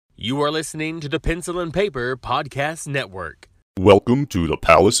You are listening to the Pencil and Paper Podcast Network. Welcome to the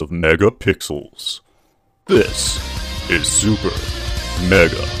Palace of Megapixels. This is Super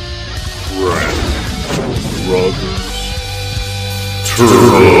Mega Grand Brothers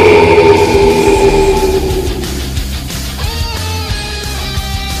Turbo.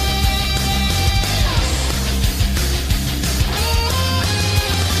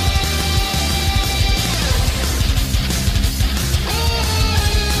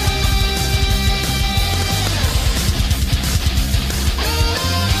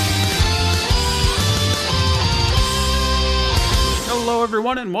 Hello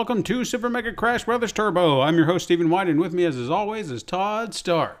everyone and welcome to Super Mega Crash Brothers Turbo. I'm your host Stephen White and with me as always is Todd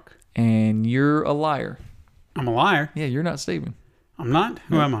Stark. And you're a liar. I'm a liar. Yeah, you're not Steven. I'm not?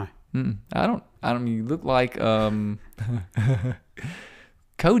 Who am I? I don't. You look like Kojak.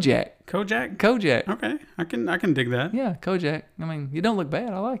 Kojak? Okay, I can dig that. Yeah, Kojak. I mean, you don't look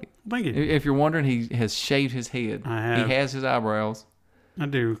bad. I like it. Thank you. If you're wondering, he has shaved his head. I have. He has his eyebrows. I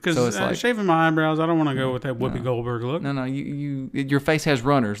do, because So it's like- shaving my eyebrows, I don't want to go with that Whoopi Goldberg look. No, your face has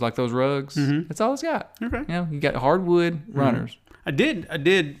runners like those rugs. That's all it's got. Okay. You know, you got hardwood runners. I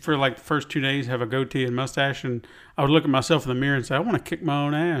did for like the first 2 days have a goatee and mustache, and I would look at myself in the mirror and say, I want to kick my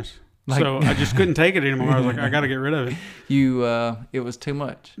own ass. So I just couldn't take it anymore. I was like, I got to get rid of it. It was too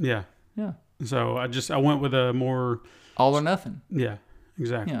much. Yeah. Yeah. So I went with a more, All or nothing. yeah,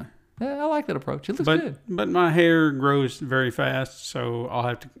 exactly. Yeah. Yeah, I like that approach. It looks good. But my hair grows very fast, so I'll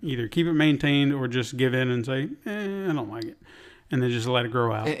have to either keep it maintained or just give in and say, I don't like it, and then just let it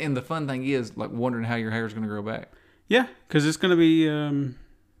grow out. And the fun thing is, like, wondering how your hair is going to grow back. Yeah, because it's going to be,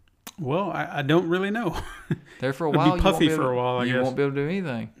 I don't really know. There for a It'll while. be puffy for a while, I you guess. won't be able to do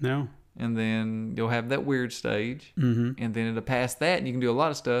anything. No. And then you'll have that weird stage. And then it'll pass that, and you can do a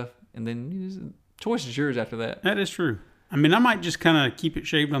lot of stuff. And then choice is yours after that. That is true. I mean, I might just kind of keep it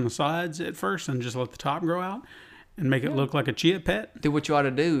shaved on the sides at first and just let the top grow out and make it look like a chia pet. Do what you ought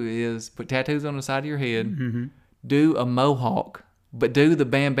to do is put tattoos on the side of your head. Do a mohawk, but do the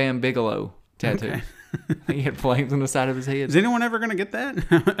Bam Bam Bigelow tattoo. Okay. He had flames on the side of his head. Is anyone ever going to get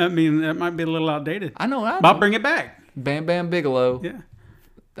that? I mean, that might be a little outdated. I know. But I'll bring it back. Bam Bam Bigelow. Yeah.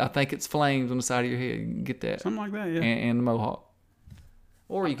 I think it's flames on the side of your head. You can get that. Something like that, yeah. And the mohawk.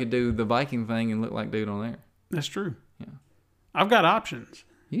 Or you could do the Viking thing and look like dude on there. That's true. Yeah. I've got options.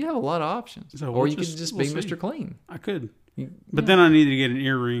 You have a lot of options. So or we'll you could just be we'll see. Mr. Clean. I could. You- But then I need to get an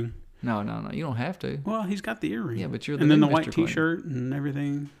earring. No. You don't have to. Well, he's got the earring. Yeah, but you're the And then new the white Mr. Clean. t-shirt and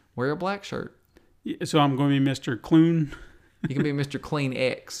everything. Wear a black shirt. Yeah, so I'm going to be Mr. Clune, You can be Mr. Clean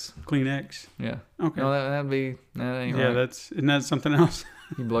X. Clean X. Yeah. Okay. No, that'd be, that ain't Yeah, right. isn't that something else?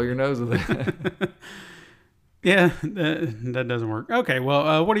 You blow your nose with that. Yeah, that doesn't work. Okay,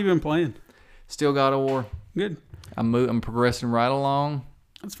 well, what have you been playing? Still God of War. Good. I'm progressing right along.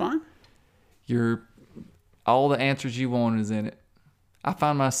 That's fine. All the answers you want is in it. I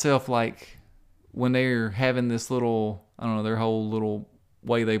find myself like when they're having this little, I don't know, their whole little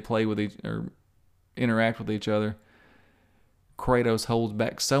way they play with each or interact with each other. Kratos holds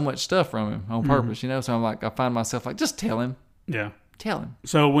back so much stuff from him on purpose, you know. So I find myself like, just tell him. Yeah. Tell him.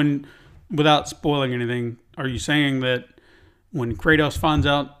 So without spoiling anything, are you saying that when Kratos finds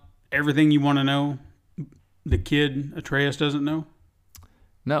out everything you want to know, the kid Atreus doesn't know?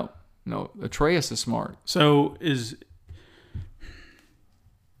 No. Atreus is smart. So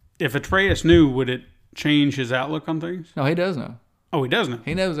if Atreus knew, would it change his outlook on things? No, he does know. Oh, he does know.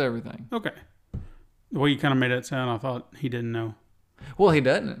 He knows everything. Okay. The way you kind of made that sound, I thought he didn't know. Well, he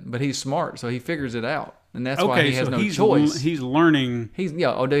doesn't, but he's smart, so he figures it out, and that's why he has no choice. He's learning. Dude.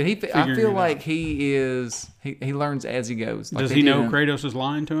 I Figuring feel it like out. he learns as he goes. Like Does they he did know in- Kratos is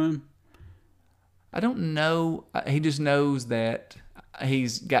lying to him? I don't know. He just knows that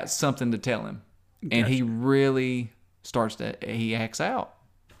he's got something to tell him, and he really he acts out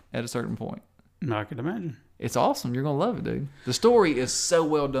at a certain point. I could imagine. It's awesome. You're gonna love it, dude. The story is so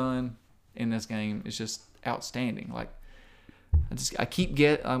well done in this game. It's just outstanding. Like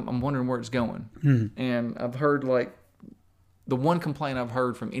I'm wondering where it's going. And I've heard like the one complaint I've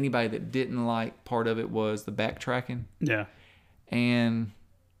heard from anybody that didn't like part of it was the backtracking. Yeah. And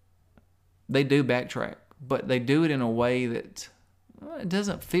they do backtrack, but they do it in a way that it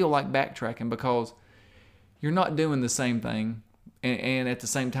doesn't feel like backtracking because you're not doing the same thing. And at the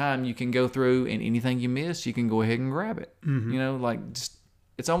same time, you can go through and anything you miss, you can go ahead and grab it. You know, like just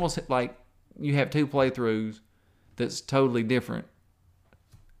it's almost like you have two playthroughs that's totally different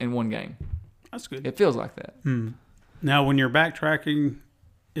in one game. That's good. It feels like that. Now, when you're backtracking,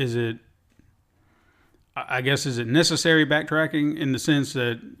 is it I guess, is it necessary backtracking in the sense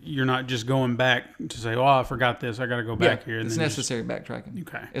that you're not just going back to say, oh, I forgot this, I got to go back here. And it's then necessary backtracking.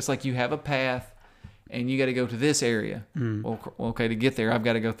 Okay. It's like you have a path and you got to go to this area. Well, okay, to get there, I've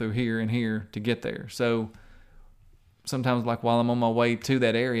got to go through here and here to get there. So sometimes, like, while I'm on my way to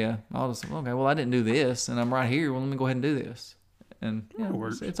that area, I'll just, okay, well, I didn't do this, and I'm right here. Well, let me go ahead and do this. And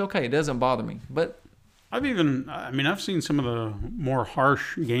it's okay. It doesn't bother me. But I've seen some of the more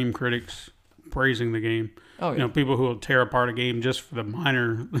harsh game critics praising the game. Oh, yeah. People who will tear apart a game just for the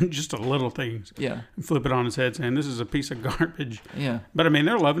minor, just the little things. Yeah. And flip it on its head saying, this is a piece of garbage. Yeah. But,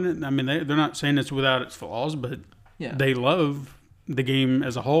 they're loving it. They're not saying it's without its flaws, but they love the game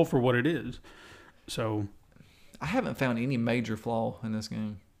as a whole for what it is. So I haven't found any major flaw in this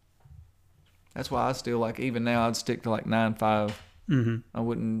game. That's why I still, like, even now, I'd stick to, like, 9.5. Mm-hmm. I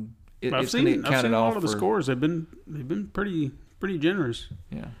wouldn't. I've seen a lot of the scores. They've been pretty generous.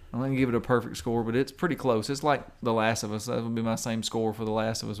 Yeah, I'm gonna give it a perfect score, but it's pretty close. It's like The Last of Us. That would be my same score for The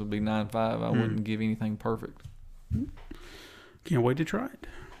Last of Us. Would be 9.5. I wouldn't give anything perfect. Can't wait to try it.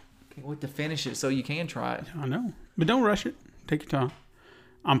 Can't wait to finish it so you can try it. I know, but don't rush it. Take your time.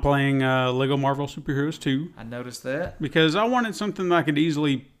 I'm playing Lego Marvel Superheroes 2. I noticed that because I wanted something that I could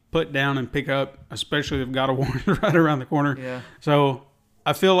easily put down and pick up, especially if God of War is right around the corner. Yeah. So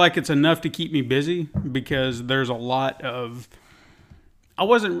I feel like it's enough to keep me busy because there's a lot of. I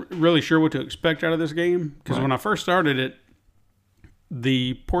wasn't really sure what to expect out of this game because when I first started it,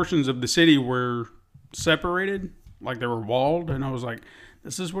 the portions of the city were separated, like they were walled, and I was like,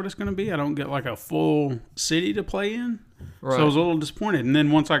 this is what it's going to be. I don't get like a full city to play in. Right. So I was a little disappointed. And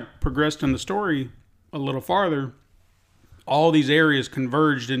then once I progressed in the story a little farther, all these areas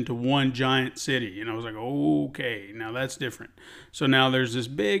converged into one giant city. And I was like, okay, now that's different. So now there's this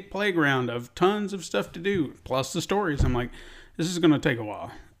big playground of tons of stuff to do, plus the stories. I'm like, this is going to take a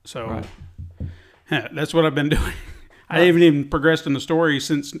while. So that's what I've been doing. I haven't even progressed in the story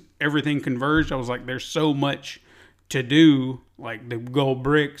since everything converged. I was like, there's so much to do, like the gold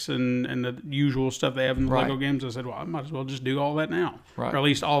bricks and the usual stuff they have in the Lego games. I said, well, I might as well just do all that now. Or at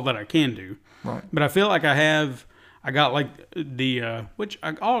least all that I can do. Right. But I feel like I got like the,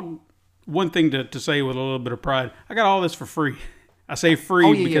 one thing to say with a little bit of pride, I got all this for free. I say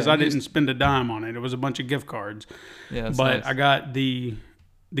free because I didn't spend a dime on it. It was a bunch of gift cards. Yeah, but nice. I got the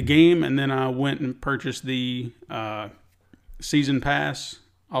game, and then I went and purchased the season pass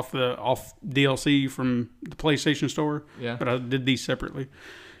off DLC from the PlayStation Store. Yeah. But I did these separately.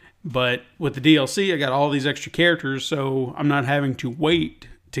 But with the DLC, I got all these extra characters, so I'm not having to wait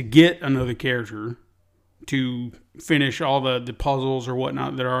to get another character to finish all the puzzles or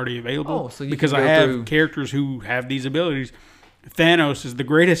whatnot that are already available. Oh, so because I have characters who have these abilities. Thanos is the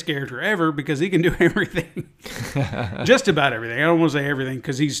greatest character ever because he can do everything. Just about everything. I don't want to say everything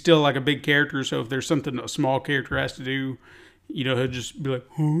because he's still like a big character. So if there's something a small character has to do, he'll just be like,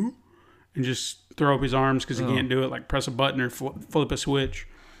 huh? And just throw up his arms because he can't do it, like press a button or flip a switch.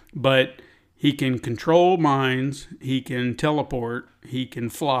 But he can control minds. He can teleport. He can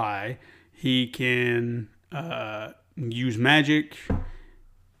fly. He can use magic.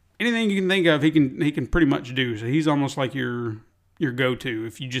 Anything you can think of, he can pretty much do. So he's almost like your go-to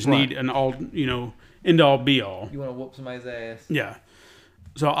if you just need an end-all be-all. You want to whoop somebody's ass. Yeah.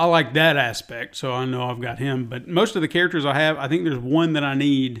 So I like that aspect. So I know I've got him. But most of the characters I have, I think there's one that I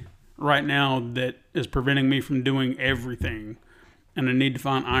need right now that is preventing me from doing everything, and I need to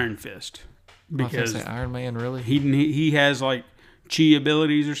find Iron Fist because Iron Man really he has like chi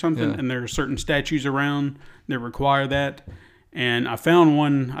abilities or something, and there are certain statues around that require that. And I found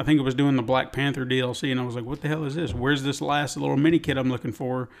one, I think it was doing the Black Panther DLC, and I was like, what the hell is this? Where's this last little mini kit I'm looking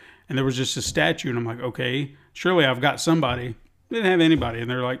for? And there was just a statue, and I'm like, okay, surely I've got somebody. Didn't have anybody, and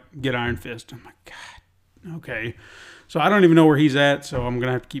they're like, get Iron Fist. I'm like, God, okay. So I don't even know where he's at, so I'm going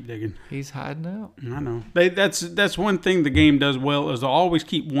to have to keep digging. He's hiding out. I know. That's one thing the game does well, is they'll always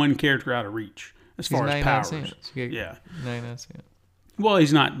keep one character out of reach as far as powers. Yeah. 99 cents. Well,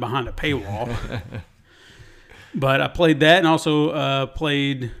 he's not behind a paywall. But I played that and also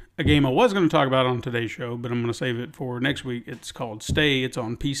played a game I was going to talk about on today's show, but I'm going to save it for next week. It's called Stay. It's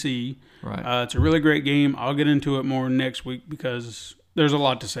on PC. Right. It's a really great game. I'll get into it more next week because there's a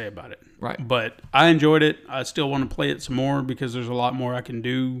lot to say about it. Right. But I enjoyed it. I still want to play it some more because there's a lot more I can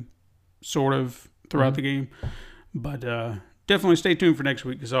do sort of throughout the game. But definitely stay tuned for next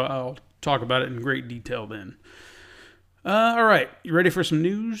week because I'll talk about it in great detail then. All right. You ready for some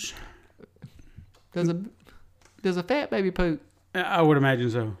news? Does a fat baby poop? I would imagine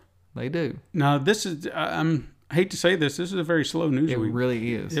so. They do. Now, this is, I hate to say this, this is a very slow news week. It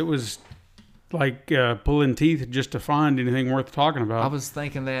really is. It was like pulling teeth just to find anything worth talking about. I was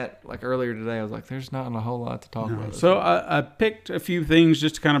thinking that like earlier today. I was like, "There's not a whole lot to talk about." So I picked a few things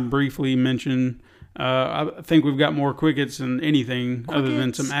just to kind of briefly mention. I think we've got more quickets than anything other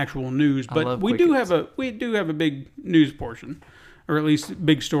than some actual news. But we do have a big news portion, or at least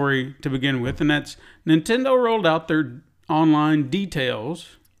big story to begin with, and that's Nintendo rolled out their online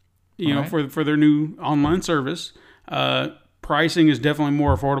details, for their new online service. Pricing is definitely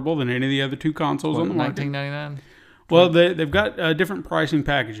more affordable than any of the other two consoles on the market. $19.99. Well, they've got different pricing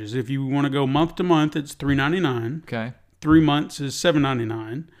packages. If you want to go month to month, it's $3.99. Okay. 3 months is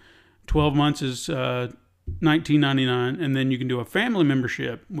 $7.99. 12 months is $19.99, and then you can do a family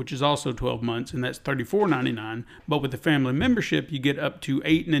membership, which is also 12 months, and that's $34.99. But with the family membership, you get up to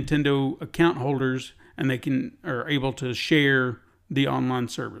 8 Nintendo account holders, and they are able to share the online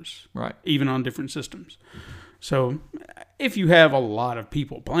service, right? Even on different systems. So, if you have a lot of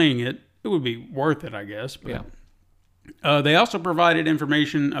people playing it, it would be worth it, I guess. But, yeah. They also provided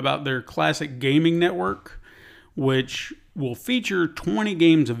information about their classic gaming network, which will feature 20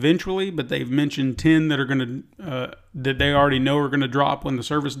 games eventually, but they've mentioned 10 that are going to that they already know are going to drop when the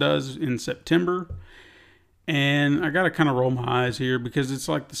service does in September. And I got to kind of roll my eyes here because it's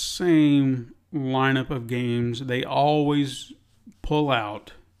like the same lineup of games they always pull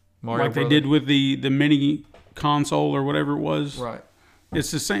out, Mario like Brothers. they did with the mini console or whatever it was. Right.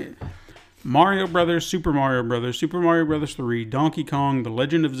 It's the same. Mario Brothers, Super Mario Brothers 3, Donkey Kong, The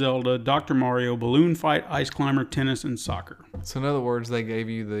Legend of Zelda, Dr. Mario, Balloon Fight, Ice Climber, Tennis, and Soccer. So in other words, they gave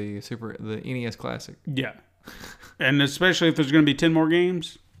you the NES Classic. Yeah. And especially if there's going to be 10 more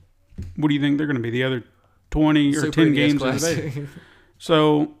games, what do you think they're going to be? The other 20 or 10 games that are there?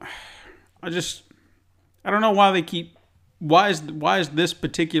 So I don't know why they keep, why is this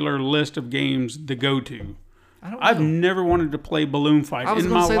particular list of games the go-to? I've never wanted to play Balloon Fight in my life. I was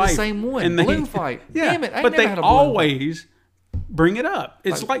going to say the same one. Balloon Fight. Yeah, Damn it. I but never they had a Balloon always bring it up.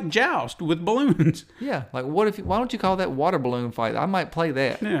 It's like Joust with balloons. Yeah. Like, why don't you call that Water Balloon Fight? I might play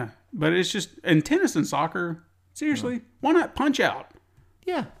that. Yeah. But it's just, and Tennis and Soccer, seriously, why not Punch Out?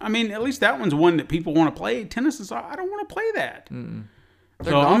 Yeah. I mean, at least that one's one that people want to play. Tennis and Soccer, I don't want to play that.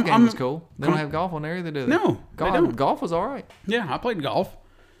 Their golf game was cool. They don't have golf on there either, do they? No, they don't. Golf was all right. Yeah, I played golf.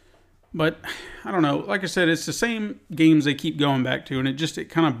 But I don't know. Like I said, it's the same games they keep going back to, and it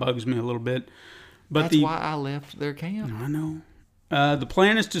kind of bugs me a little bit. But that's why I left their camp. I know. The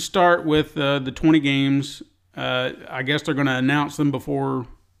plan is to start with the 20 games. I guess they're going to announce them before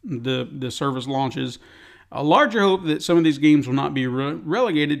the service launches. A larger hope that some of these games will not be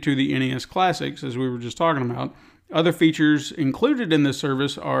relegated to the NES Classics, as we were just talking about. Other features included in this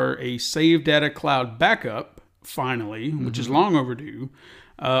service are a save data cloud backup, finally, which is long overdue.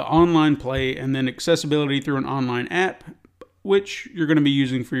 Online play, and then accessibility through an online app, which you're going to be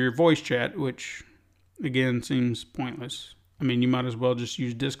using for your voice chat, which, again, seems pointless. I mean, you might as well just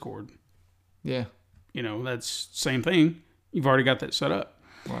use Discord. Yeah. That's the same thing. You've already got that set up.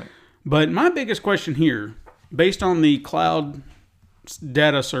 Right. But my biggest question here, based on the cloud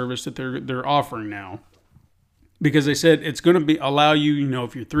data service that they're offering now, because they said it's going to allow you,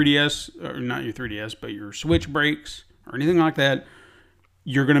 if your 3DS, or not your 3DS, but your Switch breaks or anything like that,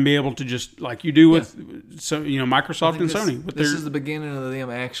 you're going to be able to just, like you do with Microsoft and Sony. This is the beginning of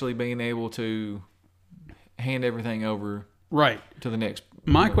them actually being able to hand everything over to the next.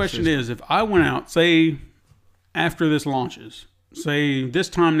 My question is, if I went out, say, after this launches, say this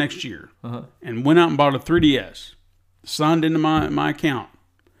time next year, and went out and bought a 3DS, signed into my account,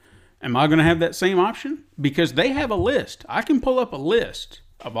 am I going to have that same option? Because they have a list. I can pull up a list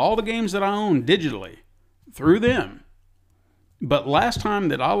of all the games that I own digitally through them. But last time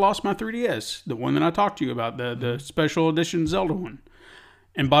that I lost my 3DS, the one that I talked to you about, the special edition Zelda one,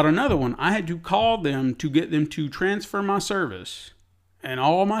 and bought another one, I had to call them to get them to transfer my service and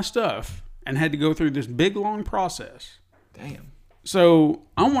all my stuff, and had to go through this big, long process. Damn. So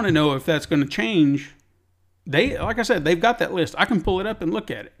I want to know if that's going to change. Like I said, they've got that list. I can pull it up and look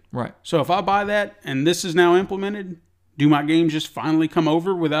at it. Right. So if I buy that and this is now implemented, do my games just finally come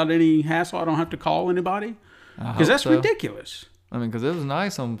over without any hassle? I don't have to call anybody? Because that's ridiculous. I mean, because it was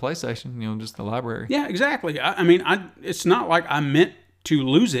nice on PlayStation, just the library. Yeah, exactly. I mean, it's not like I meant to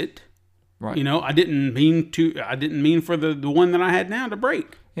lose it. Right. I didn't mean for the one that I had now to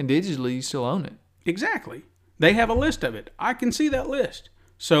break. And digitally, you still own it. Exactly. They have a list of it. I can see that list.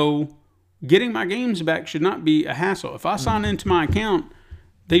 So getting my games back should not be a hassle. If I sign into my account,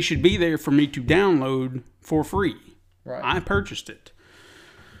 they should be there for me to download for free. Right. I purchased it.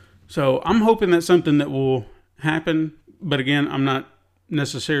 So I'm hoping that's something that will happen. But again, I'm not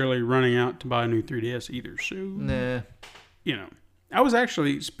necessarily running out to buy a new 3DS either. So, nah. I was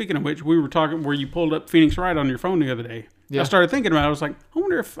actually, speaking of which, we were talking where you pulled up Phoenix Wright on your phone the other day. Yeah. I started thinking about it. I was like, I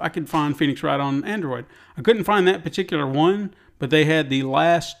wonder if I could find Phoenix Wright on Android. I couldn't find that particular one, but they had the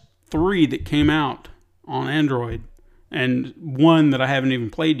last 3 that came out on Android and one that I haven't even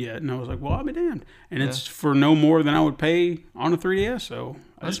played yet. And I was like, well, I'll be damned. And it's for no more than I would pay on a 3DS, so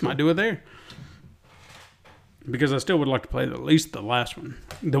I just might do it there. Because I still would like to play at least the last one.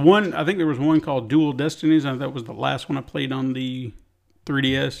 The one, I think there was one called Dual Destinies, and that was the last one I played on the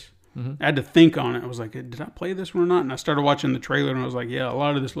 3DS. I had to think on it. I was like, did I play this one or not? And I started watching the trailer, and I was like, yeah, a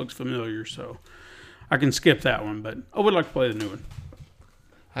lot of this looks familiar, so I can skip that one. But I would like to play the new one.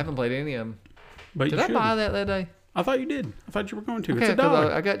 I haven't played any of them. But Did I buy that day? I thought you did. I thought you were going to. Okay, it's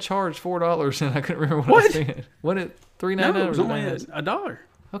 $1. I got charged $4 and I couldn't remember what I spent. What it $3.99? No, it was or only $9.99? $1.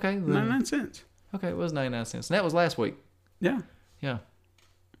 Okay, 99 cents. okay, it was 99 cents. And that was last week. Yeah. Yeah.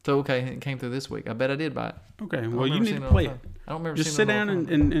 So okay, it came through this week. I bet I did buy it. Okay. I don't Well, you remember need seeing to it on play the it. phone. I don't remember Just seeing sit it on down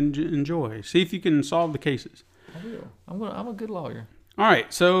the phone. and enjoy. See if you can solve the cases. I will. I'm a good lawyer. All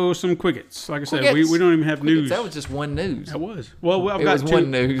right. So some quickets. Like I said, Quickets. we don't even have news. That was just one news. That was. Well, I've It got was two.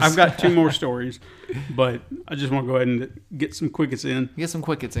 one news. I've got 2 more stories, but I just want to go ahead and get some quickets in. Get some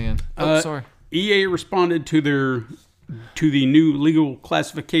quickets in. Oh, sorry. EA responded to the new legal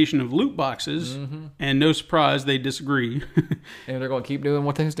classification of loot boxes, and no surprise, they disagree. And they're going to keep doing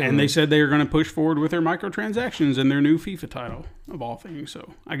what they was doing. And they said they are going to push forward with their microtransactions in their new FIFA title, of all things.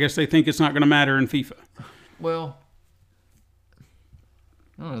 So I guess they think it's not going to matter in FIFA. Well,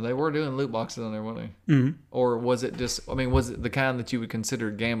 I don't know. They were doing loot boxes on there, weren't they? Mm-hmm. Or was it just? I mean, was it the kind that you would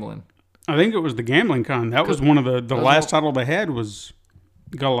consider gambling? I think it was the gambling kind. That was one of the last title they had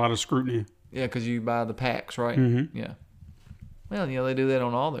got a lot of scrutiny. Yeah, because you buy the packs, right? Mm-hmm. Yeah. Well, they do that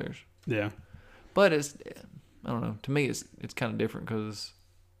on all theirs. Yeah. But I don't know. To me, it's kind of different because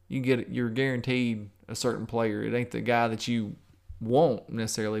you're guaranteed a certain player. It ain't the guy that you want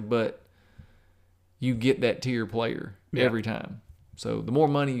necessarily, but you get that tier player every time. So the more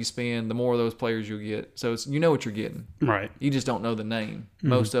money you spend, the more of those players you'll get. So you know what you're getting. Right. You just don't know the name. Mm-hmm.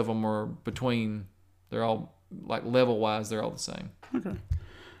 Most of them are they're all, like level-wise, they're all the same. Okay.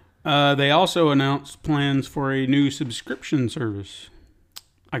 They also announced plans for a new subscription service.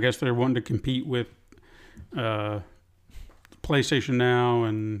 I guess they're wanting to compete with PlayStation Now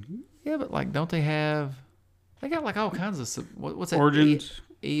and... Yeah, but don't they got like all kinds of... What's that? Origins?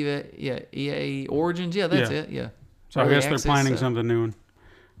 EA Origins. Yeah, that's it. Yeah. So I guess they're planning something new.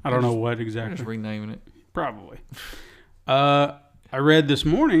 I don't know what exactly. Just renaming it. Probably. I read this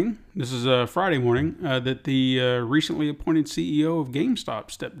morning, this is a Friday morning, that the recently appointed CEO of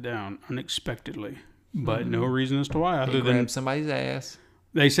GameStop stepped down unexpectedly. But no reason as to why, other He than grabbed somebody's ass.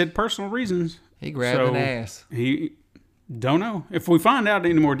 They said personal reasons. He grabbed an ass. He don't know. If we find out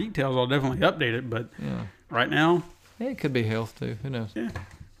any more details, I'll definitely update it. But right now, it could be health too. Who knows? Yeah,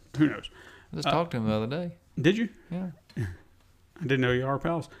 who knows? I just talked to him the other day. Did you? Yeah. I didn't know you are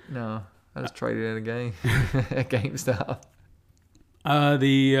pals. No, I just traded at a game at GameStop.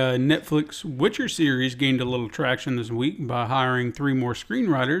 The Netflix Witcher series gained a little traction this week by hiring 3 more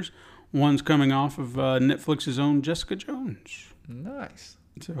screenwriters. One's coming off of Netflix's own Jessica Jones. Nice.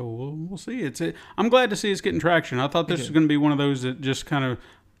 So we'll see. I'm glad to see it's getting traction. I thought this was going to be one of those that just kind of,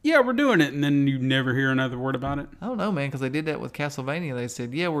 we're doing it, and then you never hear another word about it. I don't know, man, because they did that with Castlevania. They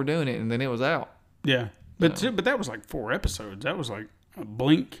said, we're doing it, and then it was out. Yeah. But that was like 4 episodes. That was like a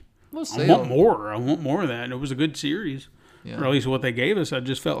blink. We'll see. I want more. I want more of that. It was a good series. Yeah. Or at least what they gave us. I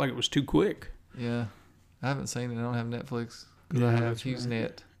just felt like it was too quick. Yeah. I haven't seen it. I don't have Netflix because I have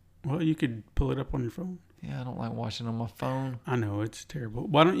HughesNet. Well, you could pull it up on your phone. Yeah, I don't like watching on my phone. I know, it's terrible.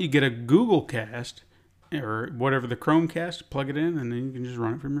 Why don't you get a Google Cast or whatever, the Chromecast, plug it in, and then you can just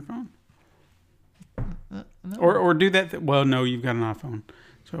run it from your phone. No. Or do that. Well, no, you've got an iPhone,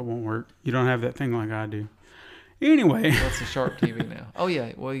 so it won't work. You don't have that thing like I do. Anyway. Well, it's a Sharp TV now. Oh,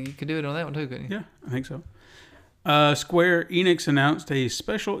 yeah. Well, you could do it on that one too, couldn't you? Yeah, I think so. Square Enix announced a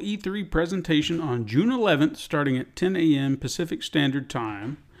special E3 presentation on June 11th, starting at 10 a.m. Pacific Standard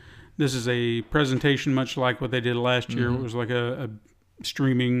Time. This is a presentation much like what they did last year. Mm-hmm. It was like a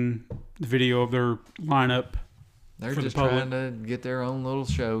streaming video of their lineup. They're just trying to get their own little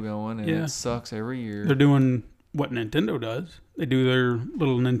show going, and it sucks every year. They're doing what Nintendo does. They do their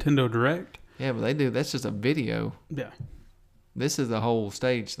little Nintendo Direct. Yeah, but that's just a video. Yeah. This is the whole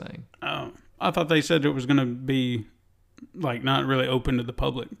stage thing. Oh, I thought they said it was going to be like not really open to the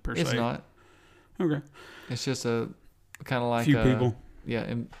public per se. It's not. Okay. It's just a kind of like few people. Yeah,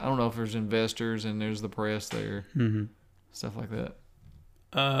 and I don't know if there's investors and there's the press there, stuff like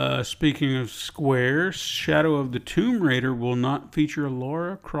that. Speaking of Square, Shadow of the Tomb Raider will not feature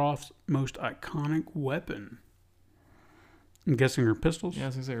Lara Croft's most iconic weapon. I'm guessing are pistols. Yeah, I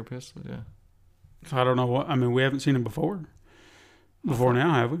was gonna say her pistols. Yeah. So I don't know what. I mean, we haven't seen them before. Before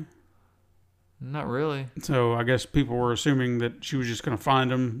now, have we? Not really. So I guess people were assuming that she was just going to find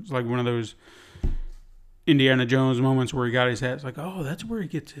them. It's like one of those Indiana Jones moments where he got his hat. It's like, oh, that's where he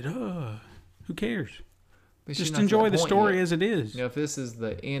gets it. Who cares? But she's Just not to enjoy that the point story yet. as it is. You know, if this is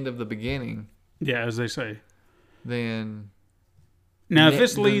the end of the beginning, Yeah, as they say. then Now, if Ne-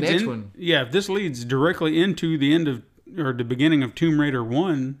 this the leads next in, one. yeah, if this leads directly into the end of or the beginning of Tomb Raider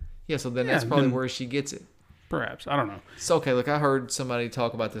 1, yeah, so then Yeah, that's probably then- where she gets it. perhaps. I don't know. So okay, look, I heard somebody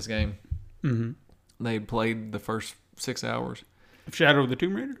talk about this game. Mm-hmm. They played the first 6 hours. Shadow of the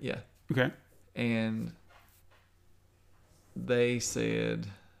Tomb Raider? Yeah, Okay. and they said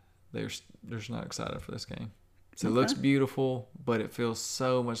they're not excited for this game. So it looks Okay. beautiful, but it feels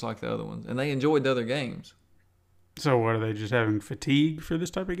so much like the other ones, and they enjoyed the other games. So what, are they just having fatigue for this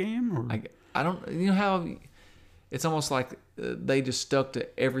type of game? Or? I don't, you know how it's almost like they just stuck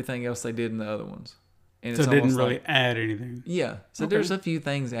to everything else they did in the other ones, and So it's it didn't almost really like, add anything. yeah. So Okay. there's a few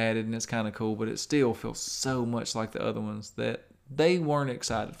things added, and it's kind of cool, but it still feels so much like the other ones that they weren't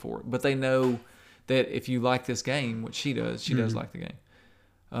excited for it. But they know that if you like this game, which she does like the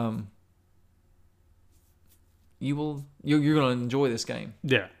game. You're going to enjoy this game.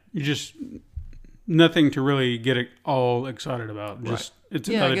 Yeah. You just, nothing to really get it all excited about. Just, it's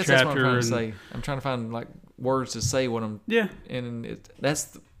Yeah, I another guess that's chapter. what I'm trying to and, say. I'm trying to find like words to say what I'm, Yeah. and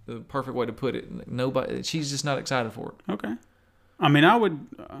that's the perfect way to put it. Nobody, she's just not excited for it. Okay. I mean,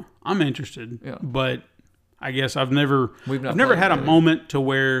 I'm interested, Yeah. but I guess I've never We've not had played a it. moment to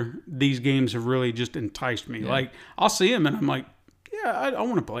where these games have really just enticed me. Yeah. Like, I'll see them and I'm like, yeah, I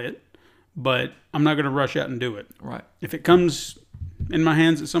want to play it, but I'm not going to rush out and do it. Right. If it comes in my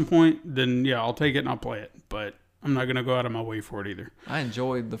hands at some point, then yeah, I'll take it and I'll play it, but I'm not going to go out of my way for it either. I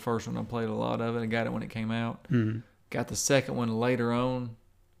enjoyed the first one. I played a lot of it. I got it when it came out. Got the second one later on,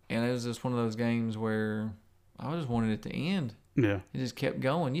 and it was just one of those games where I just wanted it to end. Yeah. It just kept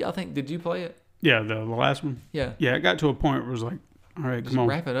going. Yeah, I think, did you play it? Yeah, the last one. Yeah. Yeah, it got to a point where it was like, all right, Just come on.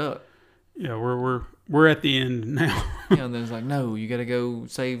 wrap it up. Yeah, we're at the end now. Yeah, and then it's like, no, you got to go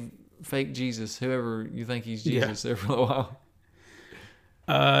save fake Jesus, whoever you think he's Yeah. Jesus, there for a while.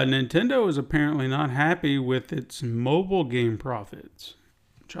 Nintendo is apparently not happy with its mobile game profits,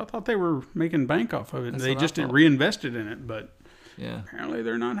 which I thought they were making bank off of it. That's They what I just thought. reinvested in it, but Yeah. apparently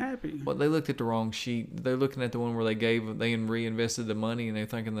they're not happy. Well, they looked at the wrong sheet. They're looking at the one where they reinvested the money, and they're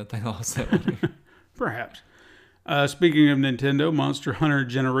thinking that they lost that money. Perhaps. Speaking of Nintendo, Monster Hunter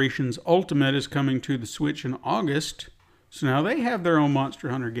Generations Ultimate is coming to the Switch in August. So now they have their own Monster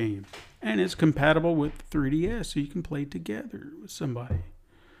Hunter game. And it's compatible with 3DS, so you can play together with somebody.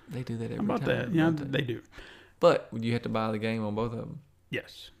 They do that every How about time. that? Yeah, don't they? they do. But you have to buy the game on both of them.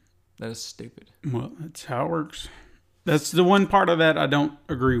 Yes. That is stupid. Well, that's how it works. That's the one part of that I don't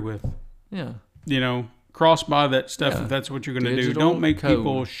agree with. Yeah. You know, cross buy that stuff Yeah. if that's what you're going to do. Digital Don't make code.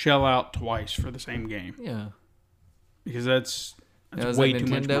 people shell out twice for the same game. Yeah. Because that's Now, is way that too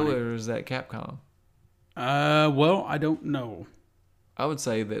much Nintendo money. or is that Capcom? Well, I don't know. I would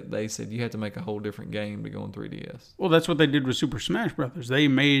say that they said you have to make a whole different game to go on 3DS. Well, that's what they did with Super Smash Brothers. They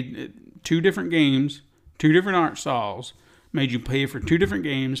made 2 different games, 2 different art styles, made you pay for 2 different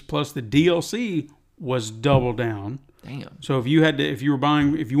games, plus the DLC was double down. Damn. So if you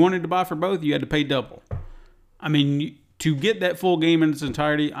wanted to buy for both, you had to pay double. I mean, to get that full game in its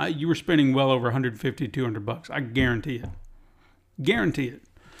entirety, you were spending well over $150, $200. I guarantee it. Guarantee it.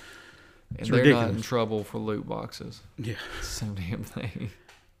 And It's they're not ridiculous. in trouble for loot boxes. Yeah. It's the same damn thing.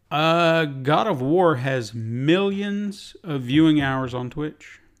 God of War has millions of viewing hours on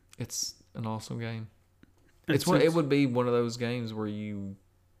Twitch. It's an awesome game. It would be one of those games where you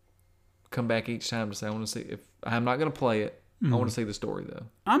come back each time to say, I want to see if I'm not going to play it. I want to see the story though.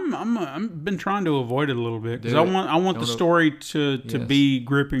 I'm been trying to avoid it a little bit because Do I it. want the Don't- story to Yes. be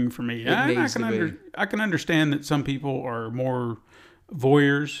gripping for me. I needs to be. I can understand that some people are more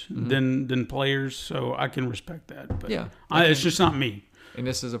voyeurs Mm-hmm. than players, so I can respect that. But Yeah, it's just not me. And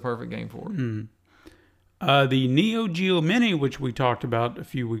this is a perfect game for it. The Neo Geo Mini, which we talked about a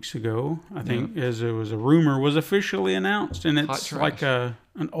few weeks ago, I think, as it was a rumor, was officially announced, and Hot it's trash. like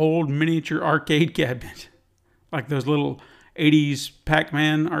an old miniature arcade cabinet, like those little '80s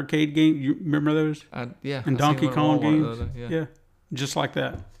Pac-Man arcade game. You remember those? Yeah. And I seen Donkey one at Kong Walmart the games? other day, Yeah, just like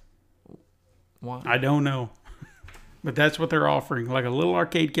that. Why? I don't know, but that's what they're offering, like a little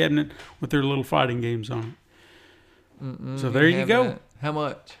arcade cabinet with their little fighting games on it. So there you have go. that. How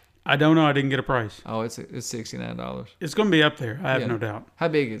much? I don't know. I didn't get a price. Oh, it's $69. It's going to be up there. I have Yeah. no doubt. How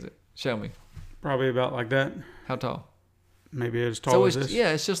big is it? Show me. Probably about like that. How tall? maybe as tall So as it's this.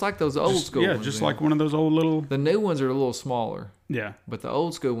 it's just like those old school Yeah, ones. just man. like one of those old little. The new ones are a little smaller, Yeah. but the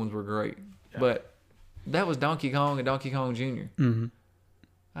old school ones were great. But that was Donkey Kong and Donkey Kong Jr. Mm-hmm.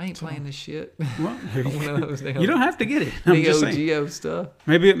 I ain't playing this shit. Well, One of those damn you don't have to get it. I'm Neo just saying. Geo stuff.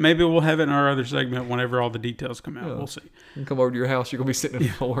 Maybe we'll have it in our other segment whenever all the details come out. Yeah. We'll see. You come over to your house, you're gonna be sitting on the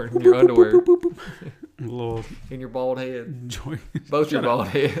floor in your underwear, A little in your bald head, joy. both your bald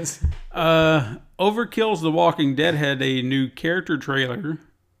heads. Overkill's The Walking Dead had a new character trailer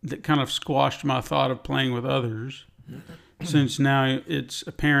that kind of squashed my thought of playing with others, since now it's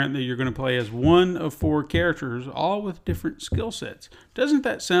apparent that you're going to play as one of 4 characters, all with different skill sets. Doesn't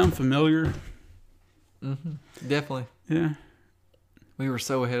that sound familiar? Definitely, Yeah, we were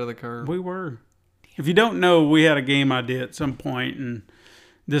so ahead of the curve. we were. If you don't know, we had a game idea at some point, and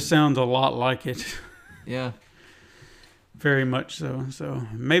this sounds a lot like it. Yeah, Very much so. So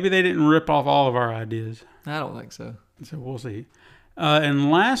maybe they didn't rip off all of our ideas. I don't think so. So we'll see.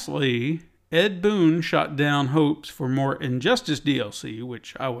 And lastly, Ed Boon shot down hopes for more Injustice DLC,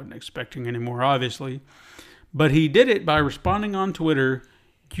 which I wasn't expecting anymore, obviously. But he did it by responding on Twitter,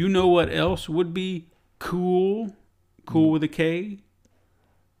 you know what else would be cool? Cool with a K?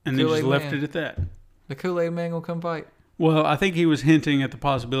 And then just Kool-Aid left Man. it at that. The Kool-Aid Man gonna come fight. Well, I think he was hinting at the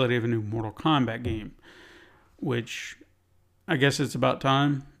possibility of a new Mortal Kombat game, which I guess it's about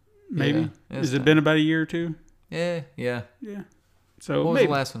time. Maybe. Yeah, it's Has it time. been about a year or two? Yeah. Yeah. So What was maybe.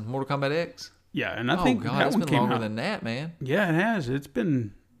 the last one? Mortal Kombat X. Yeah, and I Oh think God, that it's one been came longer out. than that, man. Yeah, it has. It's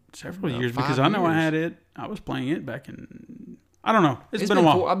been several About years 5 because I know I years. had it. I was playing it back in. I don't know. It's been a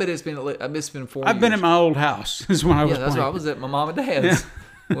while. I bet it's been. I bet it's been 4 I've been years. at my old house. Is when I was Yeah, that's why I playing. was at my mom and dad's.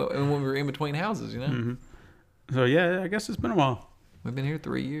 And when we were in between houses, you know. Mm-hmm. So yeah, I guess it's been a while. We've been here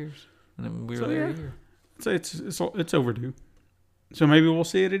 3 years, and then we were So, there yeah. a year. So it's overdue. So maybe we'll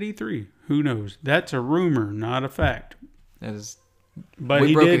see it at E3. Who knows? That's a rumor, not a fact. That is, But We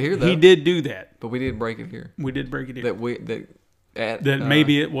he broke did. it here, though. He did do that. but we did break it here. We did break it here. That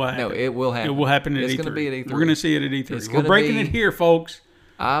Maybe it will happen. No, it will happen. It will happen at It's E3. going to be at E3. We're going to see it at E3. It's We're gonna breaking be- it here, folks.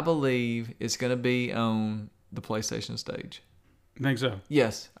 I believe it's going to be on the PlayStation stage. I think so.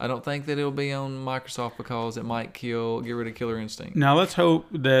 Yes, I don't think that it'll be on Microsoft because it might get rid of Killer Instinct. Now let's hope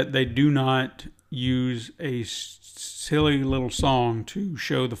that they do not use a silly little song to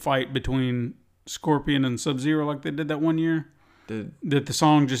show the fight between Scorpion and Sub-Zero like they did that one year. That the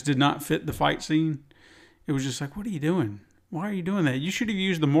song just did not fit the fight scene. It was just like, what are you doing? Why are you doing that? You should have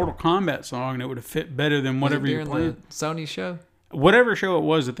used the Mortal Kombat song and it would have fit better than whatever you're during playing. the Sony show. Whatever show it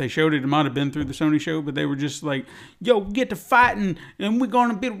was that they showed it might have been through the Sony show, but they were just like, yo, get to fighting and we're going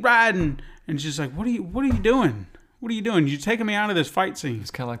to be riding. And it's just like, what are you doing? What are you doing? You're taking me out of this fight scene.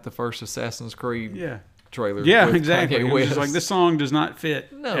 It's kind of like the first Assassin's Creed Yeah. trailer. Yeah, with exactly. Kanye It was just West. like, this song does not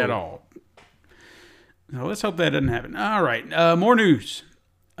fit No. at all. So let's hope that doesn't happen. All right, more news.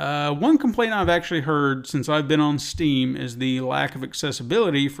 One complaint I've actually heard since I've been on Steam is the lack of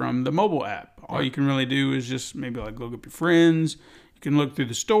accessibility from the mobile app. All you can really do is just maybe like look up your friends. You can look through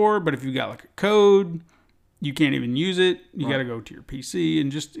the store, but if you got like a code, you can't even use it. You got to go to your PC and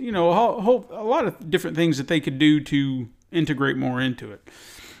just, a lot of different things that they could do to integrate more into it.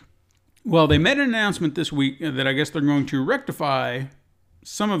 Well, they made an announcement this week that I guess they're going to rectify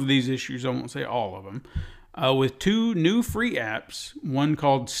some of these issues. I won't say all of them. With 2 new free apps, one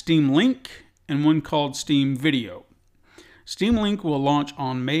called Steam Link and one called Steam Video. Steam Link will launch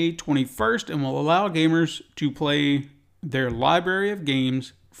on May 21st and will allow gamers to play their library of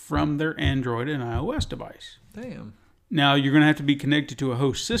games from their Android and iOS device. Damn. Now, you're going to have to be connected to a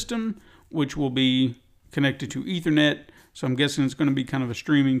host system, which will be connected to Ethernet. So I'm guessing it's going to be kind of a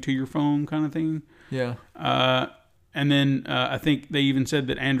streaming to your phone kind of thing. Yeah. And then I think they even said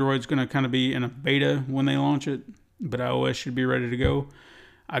that Android's going to kind of be in a beta when they launch it, but iOS should be ready to go.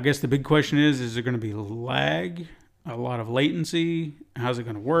 I guess the big question is there going to be lag, a lot of latency? How's it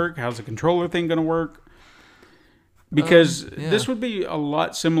going to work? How's the controller thing going to work? Because this would be a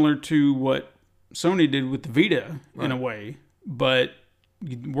lot similar to what Sony did with the Vita in a way, but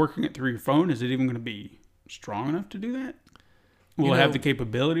working it through your phone, is it even going to be strong enough to do that? Will it have the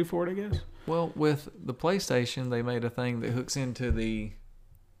capability for it, I guess? Well, with the PlayStation, they made a thing that hooks into the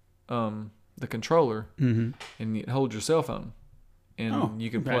controller and it holds your cell phone, and you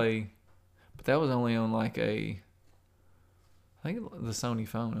can play. But that was only on like I think the Sony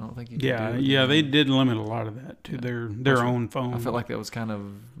phone. I don't think you. Could do it. They did limit a lot of that to their own phone. I felt like that was kind of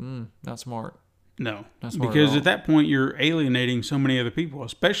not smart. No, Not smart because at all. at that point you're alienating so many other people.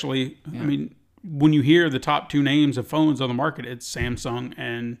 Especially, I mean, when you hear the top 2 names of phones on the market, it's Samsung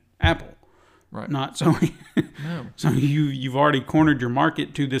and Apple. Right. Not Sony. No. So you've already cornered your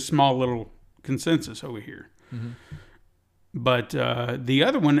market to this small little consensus over here. But the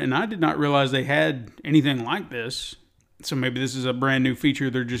other one, and I did not realize they had anything like this. So maybe this is a brand new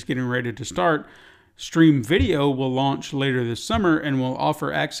feature they're just getting ready to start. Stream Video will launch later this summer and will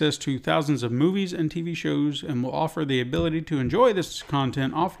offer access to thousands of movies and TV shows and will offer the ability to enjoy this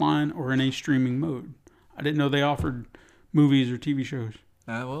content offline or in a streaming mode. I didn't know they offered movies or TV shows.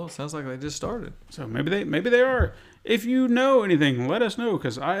 Well, it sounds like they just started. So maybe they are. If you know anything, let us know,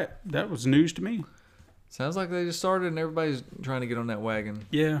 because that was news to me. Sounds like they just started and everybody's trying to get on that wagon.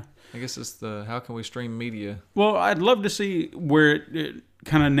 Yeah. I guess it's the how can we stream media? Well, I'd love to see where it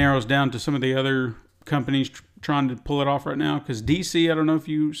kind of narrows down to some of the other companies trying to pull it off right now. Because DC, I don't know if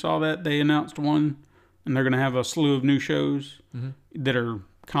you saw that, they announced one, and they're going to have a slew of new shows that are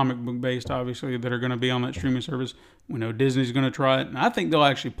comic book based, obviously, that are going to be on that streaming service. We know Disney's going to try it, and I think they'll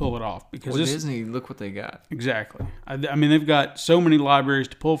actually pull it off. Because Disney, look what they got. Exactly. I mean, they've got so many libraries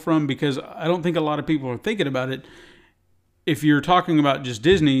to pull from, because I don't think a lot of people are thinking about it. If you're talking about just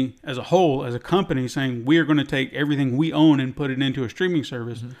Disney as a whole, as a company, saying we're going to take everything we own and put it into a streaming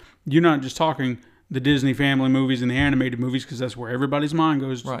service, you're not just talking the Disney family movies and the animated movies, because that's where everybody's mind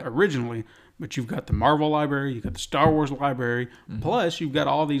goes originally. But you've got the Marvel library, you've got the Star Wars library, plus you've got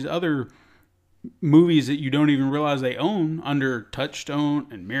all these other movies that you don't even realize they own under Touchstone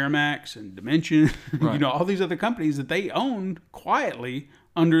and Miramax and Dimension. Right. You know, all these other companies that they owned quietly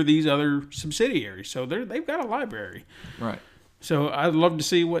under these other subsidiaries. So they've got a library. Right. So I'd love to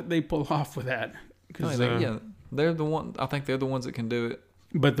see what they pull off with that. They're the one. I think they're the ones that can do it.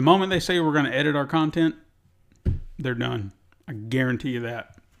 But the moment they say we're going to edit our content, they're done. I guarantee you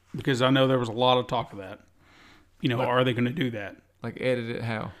that. Because I know there was a lot of talk of that. You know, are they going to do that? Like edit it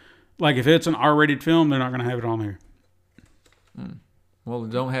how? Like if it's an R-rated film, they're not going to have it on there. Well,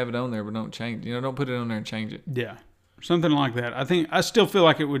 don't have it on there, but don't change. Don't put it on there and change it. Yeah. Something like that. I still feel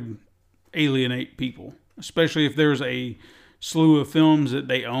like it would alienate people. Especially if there's a slew of films that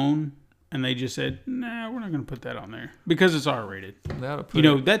they own and they just said, nah, we're not going to put that on there. Because it's R-rated.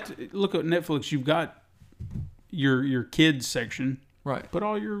 Look at Netflix. You've got your kids section. Right. Put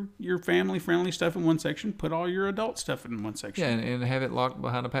all your family-friendly stuff in one section. Put all your adult stuff in one section. Yeah, and have it locked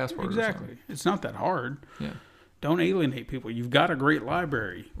behind a password. Exactly. It's not that hard. Yeah. Don't alienate people. You've got a great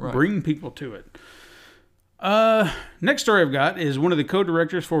library. Right. Bring people to it. Next story I've got is one of the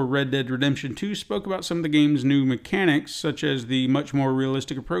co-directors for Red Dead Redemption 2 spoke about some of the game's new mechanics, such as the much more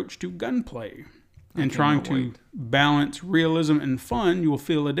realistic approach to gunplay. And trying to balance realism and fun, you will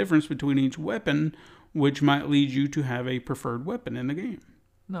feel a difference between each weapon, which might lead you to have a preferred weapon in the game.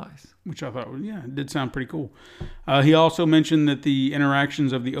 Nice. Which I thought, it did sound pretty cool. He also mentioned that the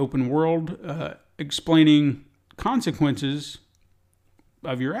interactions of the open world, explaining consequences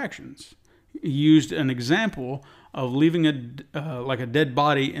of your actions. He used an example of leaving a dead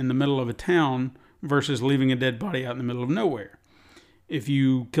body in the middle of a town versus leaving a dead body out in the middle of nowhere. If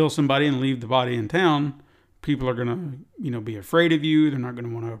you kill somebody and leave the body in town, people are going to, be afraid of you. They're not going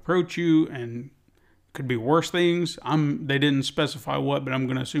to want to approach you, and could be worse things. They didn't specify what, but I'm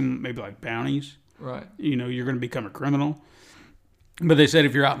going to assume maybe like bounties. Right. You're going to become a criminal. But they said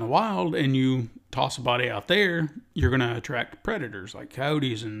if you're out in the wild and you toss a body out there, you're going to attract predators like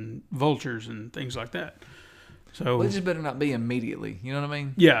coyotes and vultures and things like that. So it just better not be immediately. You know what I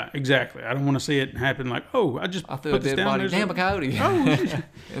mean? Yeah, exactly. I don't want to see it happen like, I threw a dead body. Damn, a coyote. Oh,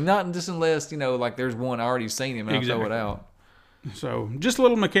 and not just unless, like there's one I already seen him and exactly. I'll throw it out. So just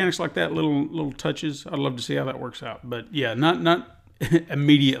little mechanics like that, little touches. I'd love to see how that works out. But yeah, not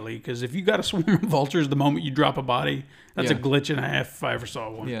immediately, because if you got a swarm of vultures the moment you drop a body, that's a glitch and a half if I ever saw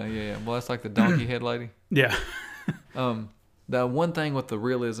one. Yeah. Well, that's like the donkey head lady. Yeah. The one thing with the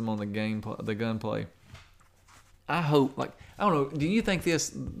realism on the gunplay, I hope, I don't know, do you think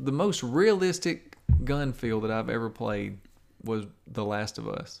the most realistic gun feel that I've ever played was The Last of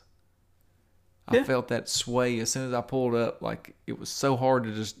Us? I felt that sway as soon as I pulled up. Like, it was so hard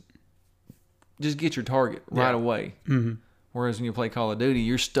to just get your target right away. Mm-hmm. Whereas when you play Call of Duty,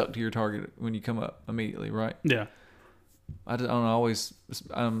 you're stuck to your target when you come up immediately, right? Yeah. I don't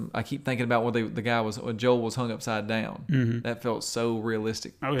know. I keep thinking about when Joel was hung upside down. Mm-hmm. That felt so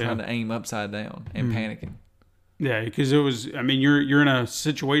realistic. Oh, yeah. Trying to aim upside down and panicking. Yeah, because it was. I mean, you're in a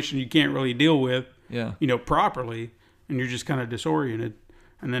situation you can't really deal with. Yeah. Properly, and you're just kind of disoriented.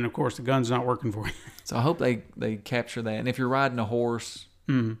 And then, of course, the gun's not working for you. So I hope they capture that. And if you're riding a horse,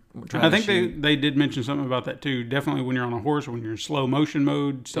 I think they did mention something about that too. Definitely when you're on a horse or when you're in slow motion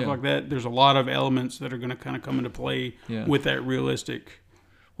mode, stuff like that, there's a lot of elements that are going to kind of come into play with that realistic.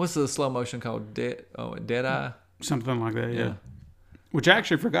 What's the slow motion called? Dead Eye? Something like that, yeah. Which I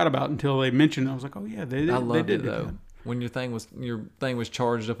actually forgot about until they mentioned it. I was like, oh yeah, they did though. That. When your thing was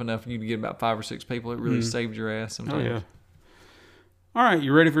charged up enough for you to get about 5 or 6 people, it really saved your ass sometimes. Oh yeah. All right,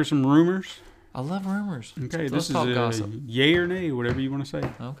 you ready for some rumors? I love rumors. Okay, Let's this is talk a gossip. yay or nay, whatever you want to say.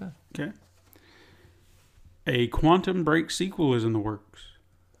 Okay. Okay. A Quantum Break sequel is in the works.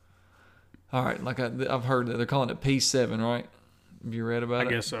 All right. Like I've heard that they're calling it P7, right? Have you read about I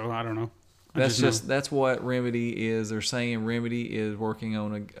it? guess so. I don't know. That's what Remedy is. They're saying Remedy is working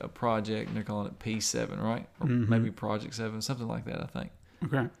on a project, and they're calling it P7, right? Or maybe Project 7, something like that, I think.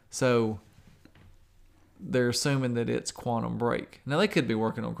 Okay. So they're assuming that it's Quantum Break. Now, they could be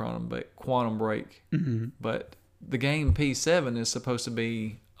working on Quantum Break, but the game P7 is supposed to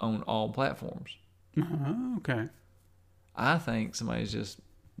be on all platforms. Okay. I think somebody's just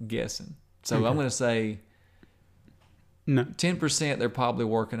guessing. So Okay. I'm going to say No. 10% they're probably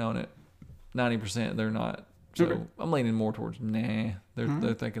working on it. 90% they're not. So Okay. I'm leaning more towards nah.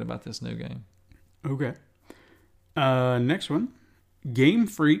 They're thinking about this new game. Okay. Next one. Game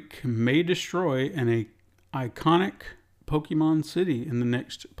Freak may destroy an iconic Pokemon city in the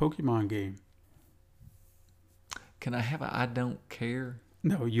next Pokemon game. Can I have a I don't care?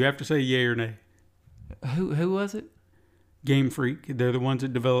 No, you have to say yay or nay. Who was it? Game Freak, they're the ones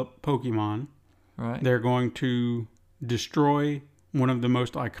that develop Pokemon. Right. They're going to destroy one of the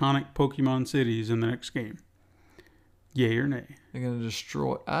most iconic Pokemon cities in the next game. Yay or nay? They're going to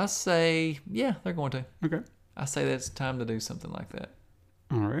destroy. I say, yeah, they're going to. Okay. I say that's time to do something like that.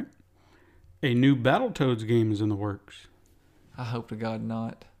 All right. A new Battletoads game is in the works. I hope to God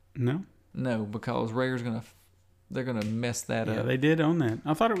not. No? No, because Rare's they're gonna mess that Yeah, up. they did own that.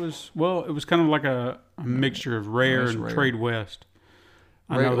 I thought it was kind of like a mixture of Rare it's and Rare. Trade West.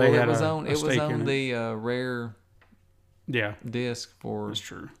 I Rare, know they had it was a on stake in it. the Rare Yeah, disc for that's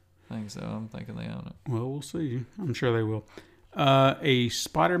true. things, so I'm thinking they own it. Well, we'll see. I'm sure they will. A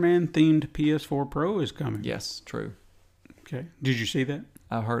Spider-Man themed PS4 Pro is coming. Yes, true. Okay. Did you see that?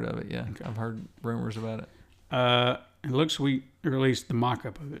 I've heard of it. Yeah, I've heard rumors about it. It looks sweet, or at least the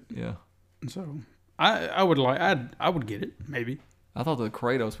mock-up of it. Yeah, So I would get it maybe. I thought the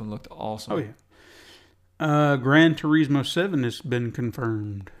Kratos one looked awesome. Oh yeah. Gran Turismo 7 has been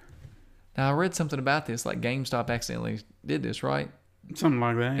confirmed. Now I read something about this. Like GameStop accidentally did this, right? Something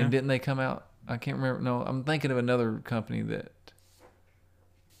like that. Yeah. And didn't they come out? I can't remember. No, I'm thinking of another company that.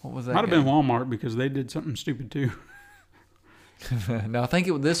 What was that? Might have been Walmart because they did something stupid too. No, I think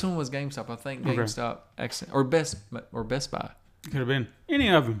this one was GameStop. I think Okay. GameStop or Best Buy. Could have been any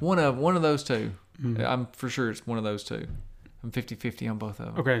of them. One of those two. Mm-hmm. I'm for sure it's one of those two. I'm 50-50 on both of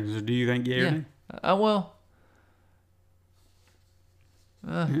them. Okay, so do you think yay or Yeah. nay? Well.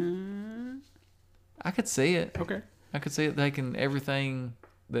 I could see it. Okay. I could see it taking everything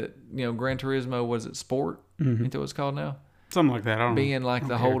that Gran Turismo was it Sport? Mm-hmm. Ain't that what it's called now? Something like that. I don't know. Being like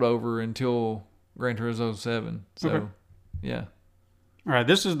the I don't care. holdover until Gran Turismo 7. So, Okay. yeah. All right,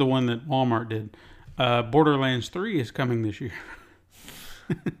 this is the one that Walmart did. Borderlands 3 is coming this year.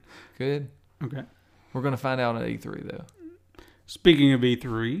 Good. Okay. We're going to find out at E3, though. Speaking of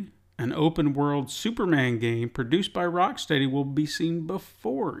E3, an open world Superman game produced by Rocksteady will be seen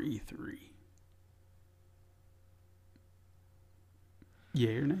before E3.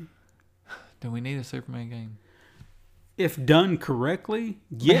 Yay or nay? Do we need a Superman game? If done correctly,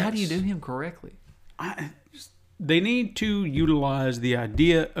 But yes. how do you do him correctly? They need to utilize the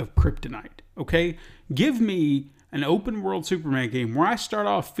idea of kryptonite, okay? Give me an open world Superman game where I start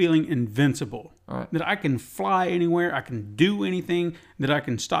off feeling invincible. All right. That I can fly anywhere, I can do anything, that I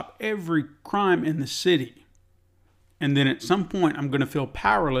can stop every crime in the city. And then at some point, I'm going to feel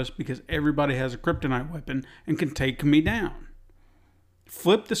powerless because everybody has a kryptonite weapon and can take me down.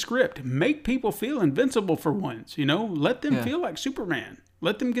 Flip the script. Make people feel invincible for once, Let them Yeah. feel like Superman.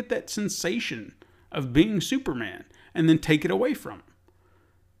 Let them get that sensation of being Superman and then take it away from them.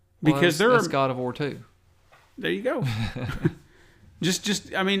 Well, Because that's God of War 2. there you go.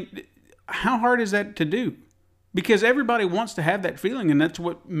 I mean, how hard is that to do? Because everybody wants to have that feeling, and that's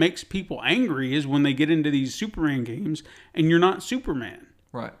what makes people angry is when they get into these Superman games and you're not Superman.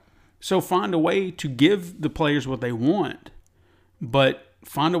 Right. So find a way to give the players what they want, but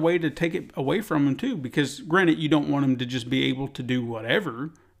find a way to take it away from them too. Because granted, you don't want them to just be able to do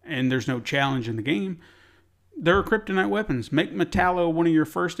whatever, and there's no challenge in the game. There are kryptonite weapons. Make Metallo one of your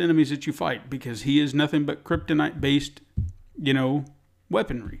first enemies that you fight because he is nothing but kryptonite-based,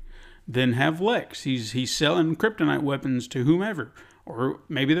 weaponry. Then have Lex. He's selling kryptonite weapons to whomever. Or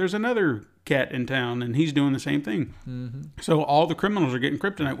maybe there's another cat in town and he's doing the same thing. Mm-hmm. So all the criminals are getting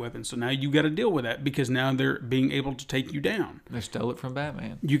kryptonite weapons. So now you got to deal with that because now they're being able to take you down. They stole it from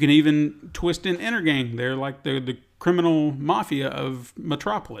Batman. You can even twist in Intergang. They're like the criminal mafia of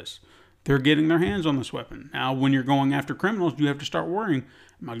Metropolis. They're getting their hands on this weapon. Now, when you're going after criminals, you have to start worrying,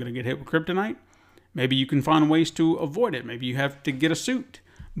 am I going to get hit with kryptonite? Maybe you can find ways to avoid it. Maybe you have to get a suit,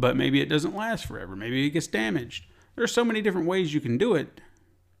 but maybe it doesn't last forever. Maybe it gets damaged. There's so many different ways you can do it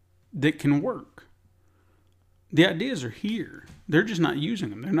that can work. The ideas are here. They're just not using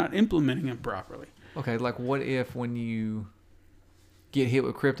them. They're not implementing them properly. Okay, like what if when you get hit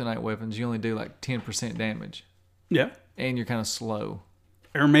with kryptonite weapons, you only do like 10% damage Yeah. and you're kind of slow?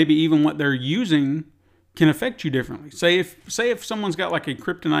 Or maybe even what they're using can affect you differently. Say if someone's got like a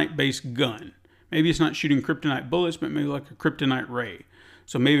kryptonite-based gun, maybe it's not shooting kryptonite bullets, but maybe like a kryptonite ray.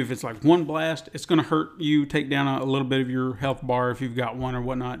 So maybe if it's like one blast, it's going to hurt you, take down a little bit of your health bar if you've got one or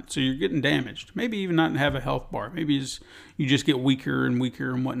whatnot. So you're getting damaged. Maybe even not have a health bar. Maybe you just get weaker and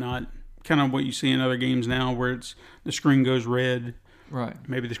weaker and whatnot. Kind of what you see in other games now where the screen goes red. Right.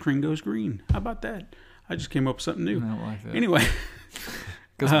 Maybe the screen goes green. How about that? I just came up with something new. I don't like that. Anyway.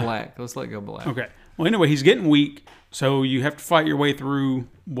 Goes black. Let's let go black. Okay. Well, anyway, he's getting weak, so you have to fight your way through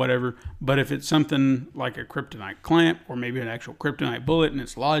whatever. But if it's something like a kryptonite clamp or maybe an actual kryptonite bullet and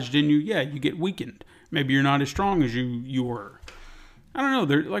it's lodged in you, yeah, you get weakened. Maybe you're not as strong as you were. I don't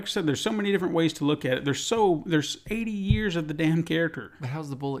know. Like I said, there's so many different ways to look at it. There's 80 years of the damn character. But how's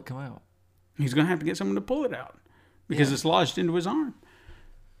the bullet come out? He's going to have to get someone to pull it out because it's lodged into his arm.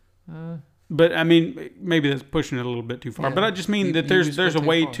 But I mean, maybe that's pushing it a little bit too far. Yeah. But I just mean that there's a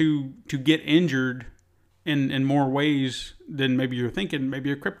way to get injured in more ways than maybe you're thinking.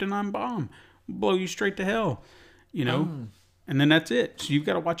 Maybe a kryptonite bomb will blow you straight to hell, and then that's it. So you've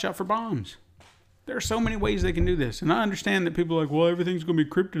got to watch out for bombs. There are so many ways they can do this, and I understand that people are like, well, everything's gonna be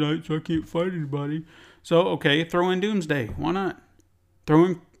kryptonite, so I can't fight anybody. So okay, throw in Doomsday. Why not? Throw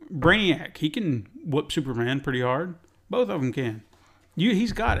in Brainiac. He can whoop Superman pretty hard. Both of them can.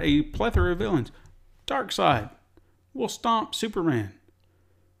 He's got a plethora of villains. Darkseid will stomp Superman.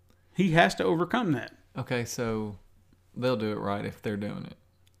 He has to overcome that. Okay, so they'll do it right if they're doing it.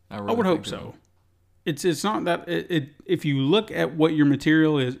 I would hope so. It's not that if you look at what your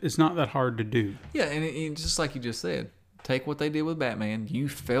material is, it's not that hard to do. Yeah, and just like you just said, take what they did with Batman. You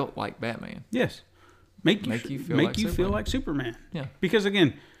felt like Batman. Yes, make you feel like Superman. Yeah, because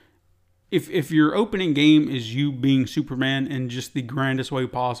again, if your opening game is you being Superman in just the grandest way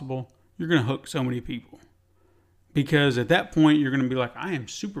possible, you're gonna hook so many people. Because at that point, you're gonna be like, I am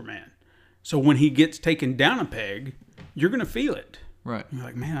Superman. So when he gets taken down a peg, you're gonna feel it. Right. You're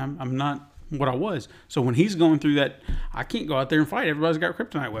like, man, I'm not what I was. So when he's going through that, I can't go out there and fight. Everybody's got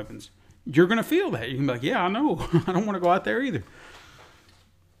kryptonite weapons. You're going to feel that. You can be like, yeah, I know. I don't want to go out there either.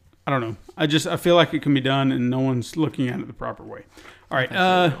 I don't know. I feel like it can be done and no one's looking at it the proper way. All right.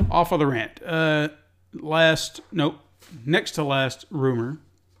 Off of the rant. Next to last rumor,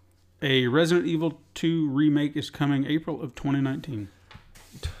 a Resident Evil 2 remake is coming April of 2019.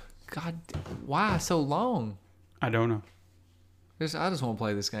 God, why so long? I don't know. I just want to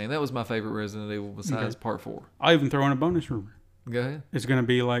play this game. That was my favorite Resident Evil besides Part 4. I'll even throw in a bonus rumor. Go ahead. It's going to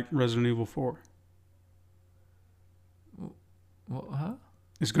be like Resident Evil 4. Well, huh?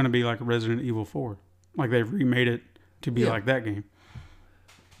 It's going to be like Resident Evil 4. Like they've remade it to be like that game.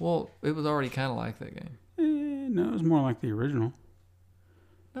 Well, it was already kind of like that game. No, it was more like the original.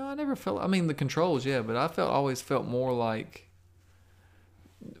 No, I never felt... I mean, the controls, yeah, but I always felt more like...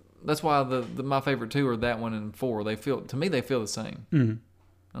 That's why my favorite two are that one and 4. To me, they feel the same. Mm-hmm.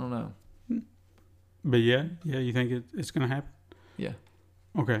 I don't know. But yeah, you think it's going to happen? Yeah.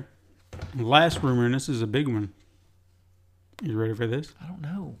 Okay. Last rumor, and this is a big one. You ready for this? I don't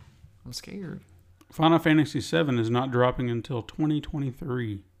know. I'm scared. Final Fantasy VII is not dropping until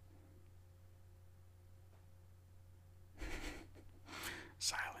 2023.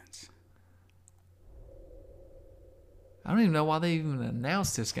 Silence. I don't even know why they even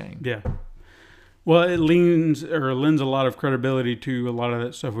announced this game. Yeah. Well, it lends a lot of credibility to a lot of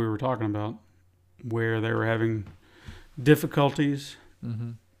that stuff we were talking about, where they were having difficulties.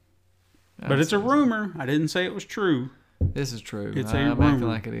 Mm-hmm. But it's a rumor. I didn't say it was true. This is true. It's I'm rumor. acting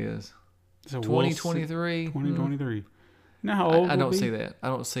like it is. So 2023? 2023. Now how old I don't will it see be? that. I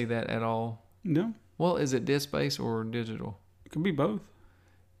don't see that at all. No. Well, is it disc-based or digital? It could be both.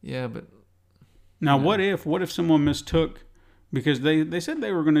 Yeah, but... Now, what if someone mistook, because they said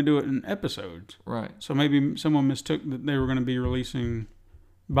they were going to do it in episodes. Right. So maybe someone mistook that they were going to be releasing,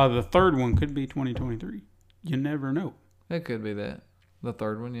 by the third one, could be 2023. You never know. It could be that. The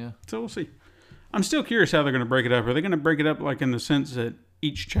third one, yeah. So we'll see. I'm still curious how they're going to break it up. Are they going to break it up like in the sense that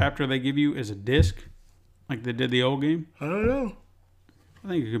each chapter they give you is a disc, like they did the old game? I don't know. I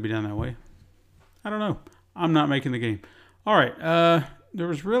think it could be done that way. I don't know. I'm not making the game. All right. There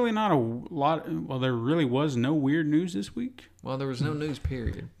was really not a lot. Well, there really was no weird news this week. Well, there was no news,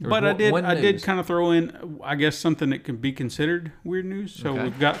 period. But I did kind of throw in, I guess, something that can be considered weird news. So Okay.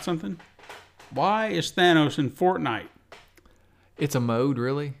 we've got something. Why is Thanos in Fortnite? It's a mode,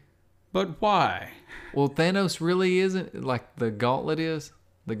 really. But why? Well, Thanos really isn't like the Gauntlet is.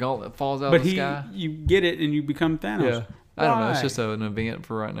 The Gauntlet falls out But of the sky. you get it and you become Thanos. Yeah. I don't know. It's Why? just an event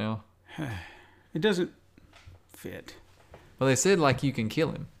for right now. It doesn't fit. Well, they said like you can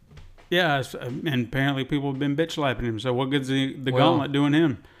kill him. Yeah, and apparently people have been bitch slapping him. So what good's the Well- gauntlet doing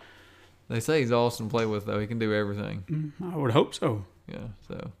him? They say he's awesome to play with, though. He can do everything. I would hope so. Yeah.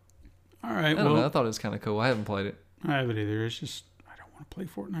 So All right, I don't know. I well, thought it was kind of cool. I haven't played it. I haven't either. It's just I don't want to play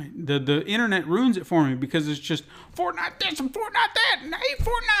Fortnite. The internet ruins it for me because it's just Fortnite this and Fortnite that and I hate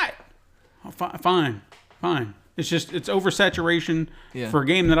Fortnite. Oh, fine. It's just it's oversaturation Yeah. for a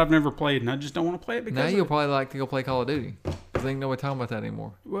game that I've never played, and I just don't want to play it because Now of you'll it. probably like to go play Call of Duty because ain't nobody talking about that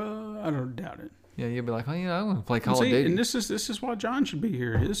anymore. Well, I don't doubt it. Yeah, you'll be like, oh yeah, I want to play Call See, of Duty. and this is why John should be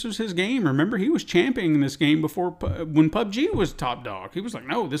here. This was his game. Remember, he was championing this game before when PUBG was top dog. He was like,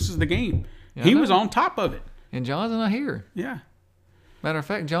 "No, this is the game." Yeah, He I was know. on top of it. And John's not here. Yeah. Matter of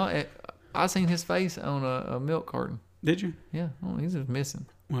fact, John, I seen his face on a milk carton. Did you? Yeah, oh, he's just missing.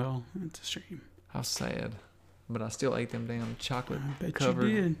 Well, that's a shame. How sad. But I still ate them damn chocolate Bet covered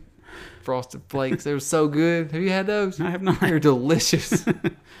you did. frosted flakes. They were so good. Have you had those? I have not. They're delicious.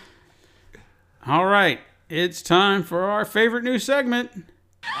 All right, it's time for our favorite new segment.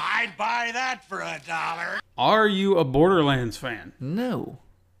 I'd buy that for $1. Are you a Borderlands fan? No.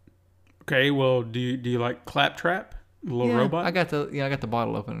 Okay, well, do you like Claptrap, the little Yeah, robot? I got the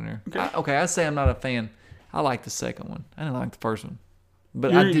bottle opener there. Okay, I say I'm not a fan. I like the second one. I didn't like the first one.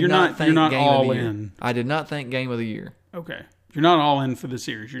 But I did You're not not- think you're not game all of the year. in. I did not think game of the year. Okay, you're not all in for the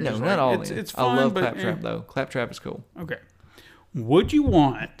series. You're No, just not like, all it's, in. It's fun, I love but Claptrap though. Claptrap is cool. Okay. Would you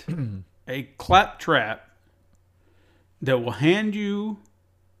want a Claptrap that will hand you?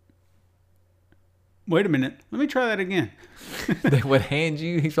 Wait a minute. Let me try that again. They would hand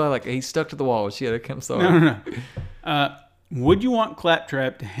you. He felt like he's stuck to the wall. Shit, I'm sorry. No. Would you want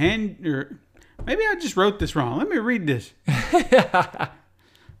Claptrap to hand or maybe I just wrote this wrong. Let me read this.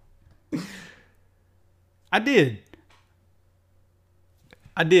 I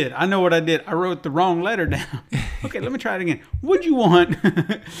did. I know what I did. I wrote the wrong letter down. Okay, let me try it again. Would you want...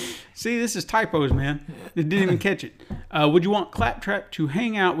 See, this is typos, man. It didn't even catch it. Would you want Claptrap to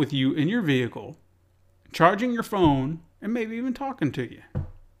hang out with you in your vehicle, charging your phone, and maybe even talking to you?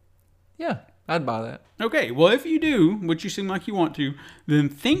 Yeah, I'd buy that. Okay, well, if you do, which you seem like you want to, then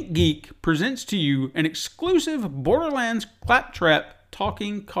ThinkGeek presents to you an exclusive Borderlands Claptrap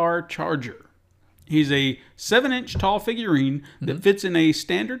talking car charger. He's a 7-inch tall figurine that fits in a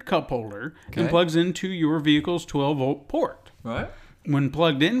standard cup holder and plugs into your vehicle's 12-volt port. Right. When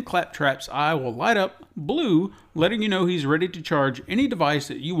plugged in, Claptrap's eye will light up blue, letting you know he's ready to charge any device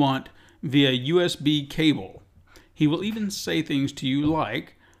that you want via USB cable. He will even say things to you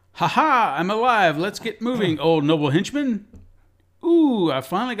like, "Ha-ha, I'm alive, let's get moving, old noble henchman. Ooh, I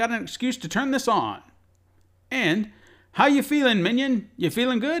finally got an excuse to turn this on." And, "How you feeling, minion? You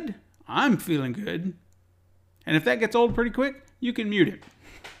feeling good? I'm feeling good." And if that gets old pretty quick, you can mute it.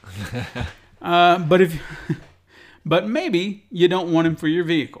 But maybe you don't want him for your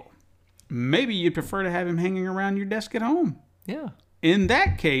vehicle. Maybe you'd prefer to have him hanging around your desk at home. Yeah. In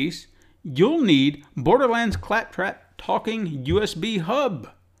that case, you'll need Borderlands Claptrap Talking USB Hub,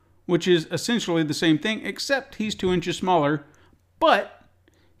 which is essentially the same thing, except he's 2 inches smaller, but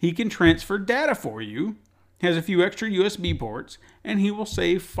he can transfer data for you, has a few extra USB ports, and he will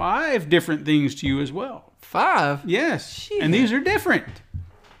say 5 different things to you as well. 5? Yes, Shit. and these are different.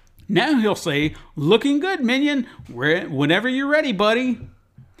 Now he'll say, "Looking good, minion. Whenever you're ready, buddy.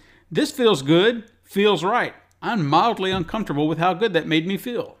 This feels good. Feels right. I'm mildly uncomfortable with how good that made me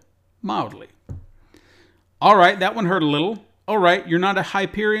feel. Mildly. All right, that one hurt a little. All right, you're not a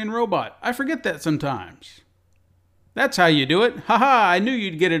Hyperion robot. I forget that sometimes. That's how you do it. Haha, I knew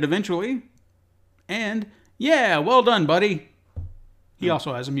you'd get it eventually. And, yeah, well done, buddy." He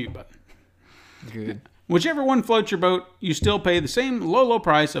also has a mute button. Good. Whichever one floats your boat, you still pay the same low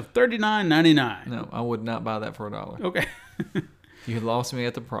price of $39.99. No, I would not buy that for $1. Okay. You lost me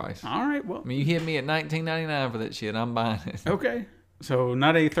at the price. All right, well, I mean, you hit me at $19.99 for that shit. I'm buying it. okay. So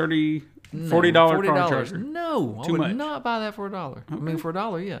not a $40 $40. car charger. No, I Too would much. not buy that for $1. I mean, for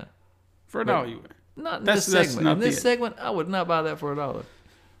 $1, yeah. For $1 you would. Not in That's- this that's segment. not In this the- segment, I would not buy that for $1.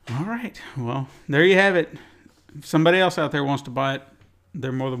 All right. Well, there you have it. If somebody else out there wants to buy it,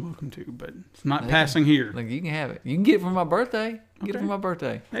 they're more than welcome to, but it's not passing here. Like, you can have it. You can get it for my birthday. Get it Okay. for my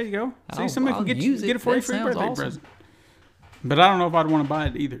birthday. There you go. See, I'll- somebody I'll can use get it. it for you That for your sounds birthday awesome. present. But I don't know if I'd want to buy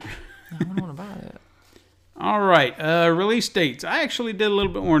it either. No, I don't want to buy that. All right, release dates. I actually did a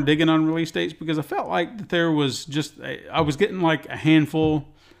little bit more digging on release dates because I felt like that there was just I was getting like a handful,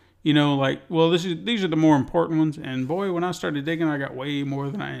 You know, like, well, these are the more important ones. And boy, when I started digging, I got way more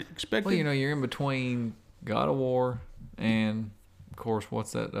than I expected. Well, you know, you're in between God of War and, of course,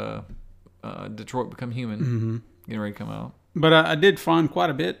 what's that? Detroit Become Human. Getting ready to come out. But I did find quite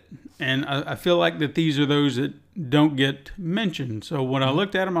a bit, and I feel like that these are those that don't get mentioned. So when I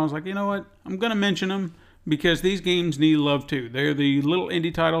looked at them, I was like, you know what? I'm going to mention them because these games need love too. They're the little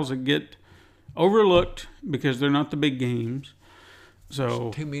indie titles that get overlooked because they're not the big games.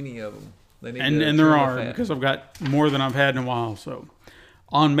 So Too many of them. They need and to there trim are the fat. because I've got more than I've had in a while. So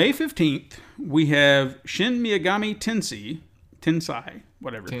on May 15th, we have Shin Megami Tensei,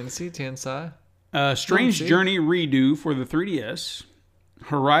 whatever. Tensei. Strange Tensei. Journey Redo for the 3DS.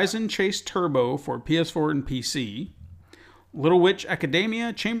 Horizon Chase Turbo for PS4 and PC. Little Witch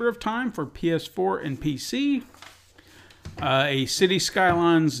Academia Chamber of Time for PS4 and PC. A City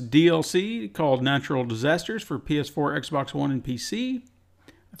Skylines DLC called Natural Disasters for PS4, Xbox One, and PC.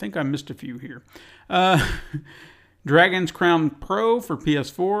 I think I missed a few here. Dragon's Crown Pro for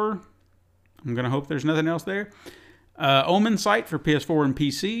PS4. I'm going to hope there's nothing else there. Omen Sight for PS4 and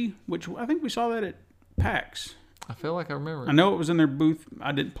PC, which I think we saw that at PAX. I feel like I remember. I know it was in their booth.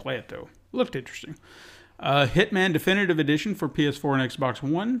 I didn't play it, though. Looked interesting. Hitman Definitive Edition for PS4 and Xbox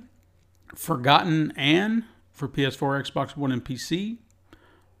One. Forgotten Anne for PS4, Xbox One, and PC.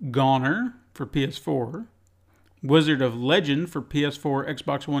 Goner for PS4. Wizard of Legend for PS4,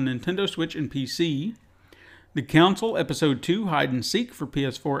 Xbox One, Nintendo Switch, and PC. The Council Episode 2 Hide and Seek for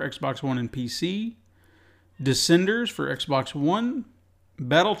PS4, Xbox One, and PC. Descenders for Xbox One.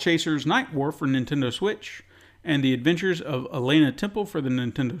 Battle Chasers Night War for Nintendo Switch. And The Adventures of Elena Temple for the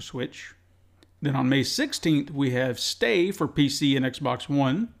Nintendo Switch. Then on May 16th, we have Stay for PC and Xbox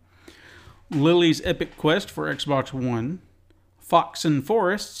One. Lily's Epic Quest for Xbox One. Fox and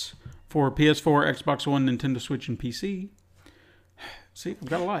Forests for PS4, Xbox One, Nintendo Switch, and PC. See, I've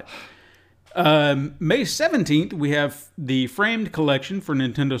got a lot. May 17th, we have the Framed Collection for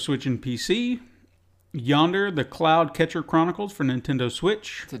Nintendo Switch and PC. Yonder, the Cloud Catcher Chronicles for Nintendo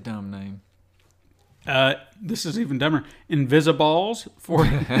Switch. It's a dumb name. This is even dumber. Invisiballs for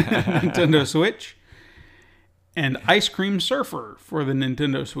Nintendo Switch. And Ice Cream Surfer for the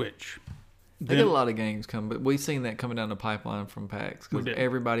Nintendo Switch. They get a lot of games coming, but we've seen that coming down the pipeline from PAX because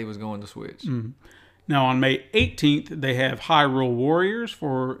everybody was going to Switch. Now on May 18th, they have Hyrule Warriors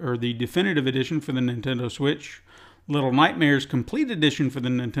or the Definitive Edition for the Nintendo Switch. Little Nightmares Complete Edition for the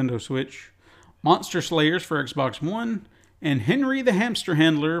Nintendo Switch. Monster Slayers for Xbox One. And Henry the Hamster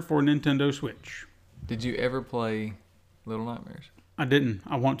Handler for Nintendo Switch. Did you ever play Little Nightmares? I didn't.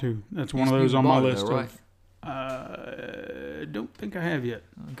 I want to. That's one of You those on my bought it, list. though, right? Don't think I have yet.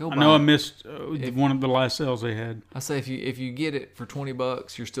 Go I buy know I it. missed one of the last sales they had. I say if you get it for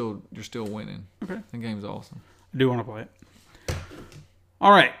 $20, you're still winning. Okay. The game's awesome. I do want to play it.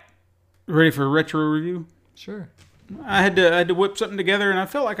 All right. Ready for a retro review? Sure. I had to whip something together, and I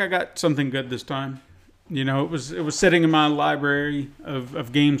felt like I got something good this time. You know, it was sitting in my library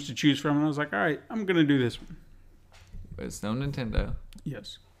of games to choose from, and I was like, all right, I'm going to do this one. It's no Nintendo.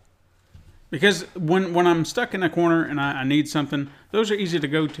 Yes. Because when I'm stuck in a corner and I need something, those are easy to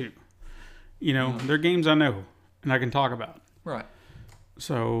go to. You know, they're games I know and I can talk about. Right.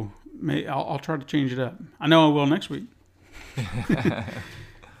 So I'll try to change it up. I know I will next week.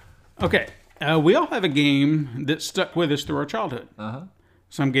 Okay. We all have a game that stuck with us through our childhood. Uh-huh.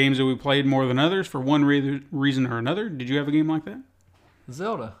 Some games that we played more than others for one reason or another. Did you have a game like that?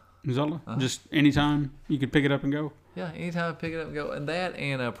 Zelda. Zelda? Just anytime you could pick it up and go? Yeah, anytime I pick it up and go. And that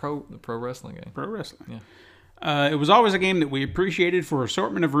and the pro wrestling game. Pro wrestling. Yeah. It was always a game that we appreciated for an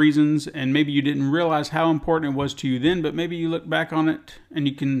assortment of reasons, and maybe you didn't realize how important it was to you then, but maybe you look back on it and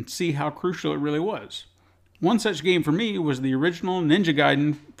you can see how crucial it really was. One such game for me was the original Ninja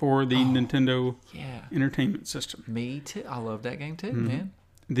Gaiden for the Nintendo Entertainment System. Me too. I love that game too, man.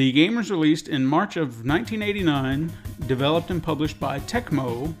 The game was released in March of 1989, developed and published by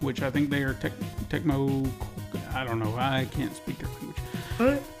Tecmo, which I think they are Tecmo. I don't know. I can't speak their language.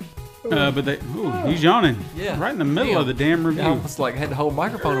 But they. Ooh, he's yawning. Yeah. Right in the middle of the damn review. I almost like had the whole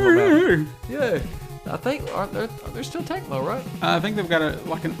microphone in my mouth. Yeah. I think they're still Tecmo, right? I think they've got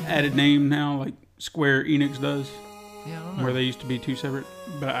an added name now, like Square Enix does, Yeah, I don't know. where they used to be two separate.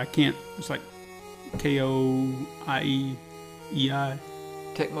 But I can't. It's like KOIEEI.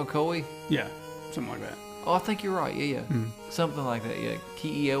 Tecmo Koei? Yeah, something like that. Oh, I think you're right. Yeah. Something like that. Yeah.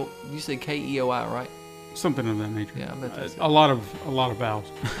 KEO. You said KEOI, right? Something of that nature. Yeah, I bet that's a lot of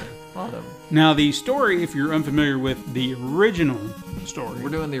vowels. a lot of them. Now the story, if you're unfamiliar with the original story, We're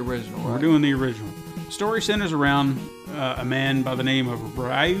doing the original, right? we're doing the original. Story centers around a man by the name of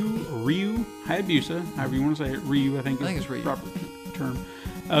Ryu Hayabusa, however you want to say it. Ryu, I think is it's the Ryu. proper term.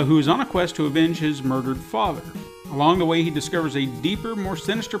 who is on a quest to avenge his murdered father. Along the way, he discovers a deeper, more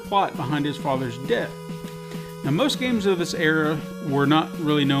sinister plot behind his father's death. Now, most games of this era were not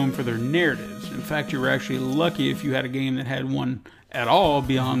really known for their narratives. In fact, you were actually lucky if you had a game that had one at all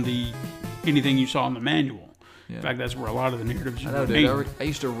beyond anything you saw in the manual. Yeah. In fact, that's where a lot of the narratives I know, were dude. made. I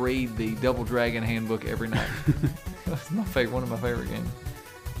used to read the Double Dragon handbook every night. That's one of my favorite games.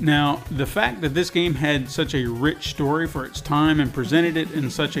 Now, the fact that this game had such a rich story for its time and presented it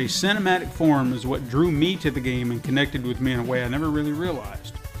in such a cinematic form is what drew me to the game and connected with me in a way I never really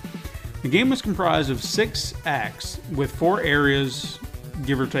realized. The game was comprised of 6 acts with 4 areas,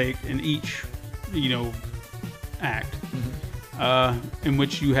 give or take, in each, act, in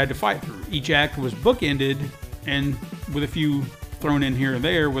which you had to fight through. Each act was bookended and with a few thrown in here and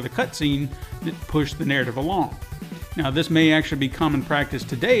there with a cutscene that pushed the narrative along. Now, this may actually be common practice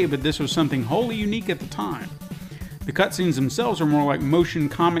today, but this was something wholly unique at the time. The cutscenes themselves are more like motion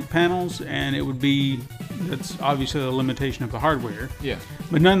comic panels, and that's obviously the limitation of the hardware. Yeah.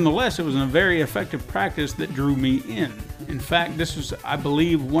 But nonetheless, it was a very effective practice that drew me in. In fact, this was, I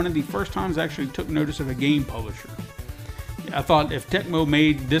believe, one of the first times I actually took notice of a game publisher. I thought if Tecmo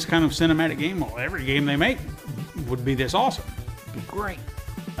made this kind of cinematic game, well, every game they make would be this awesome. It'd be great.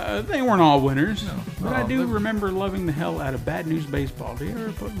 They weren't all winners, but I do remember loving the hell out of Bad News Baseball. Do you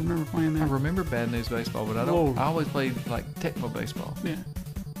ever remember playing that? I remember Bad News Baseball, but I always played like Tecmo Baseball. Yeah,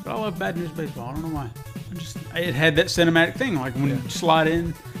 but I love Bad News Baseball. I don't know why. It had that cinematic thing, like when you slide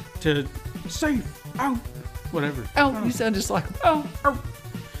in to safe out, whatever. Oh, you sound just like oh.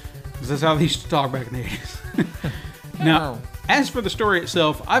 'Cause that's how they used to talk back in the 80s. Now, as for the story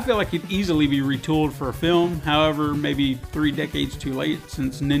itself, I feel like it'd easily be retooled for a film. However, maybe 3 decades too late,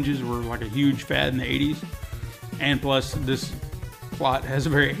 since ninjas were like a huge fad in the 80s. And plus, this plot has a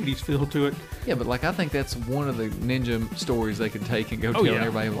very 80s feel to it. Yeah, but I think that's one of the ninja stories they could take and go tell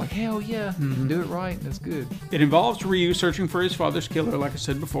everybody like, hell yeah, do it right, that's good. It involves Ryu searching for his father's killer, like I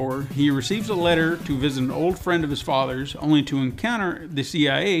said before. He receives a letter to visit an old friend of his father's, only to encounter the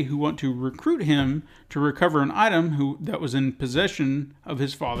CIA, who want to recruit him to recover an item that was in possession of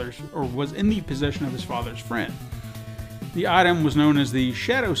his father's, or was in the possession of his father's friend. The item was known as the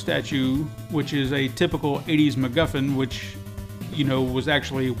Shadow Statue, which is a typical 80s MacGuffin, which was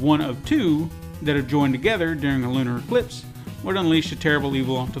actually one of 2 that have joined together during a lunar eclipse, would unleash a terrible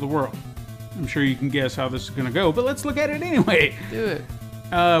evil onto the world. I'm sure you can guess how this is going to go, but let's look at it anyway. Do it.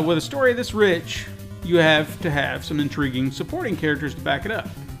 With a story this rich, you have to have some intriguing supporting characters to back it up.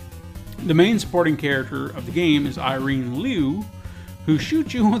 The main supporting character of the game is Irene Liu, who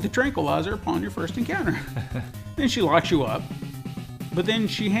shoots you with a tranquilizer upon your first encounter. Then she locks you up, but then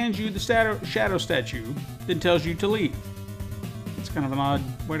she hands you the Shadow Statue, then tells you to leave. It's kind of an odd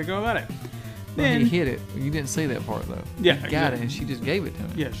way to go about it. Then he hit it. You didn't see that part though. Yeah, he got it, and she just gave it to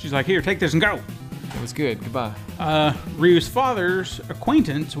him. Yeah, she's like, "Here, take this and go." It was good. Goodbye. Ryu's father's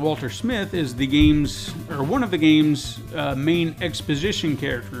acquaintance, Walter Smith, is one of the game's main exposition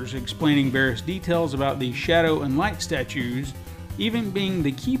characters, explaining various details about the shadow and light statues, even being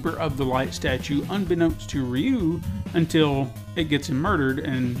the keeper of the light statue, unbeknownst to Ryu, until it gets him murdered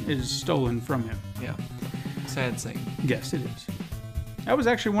and is stolen from him. Yeah. Sad scene. Yes, it is. That was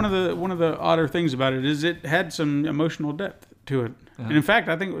actually one of the odder things about it, is it had some emotional depth to it. And in fact,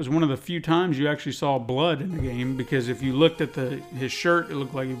 I think it was one of the few times you actually saw blood in the game, because if you looked at his shirt, it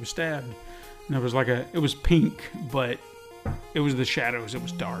looked like he was stabbed. And it was pink, but it was the shadows. It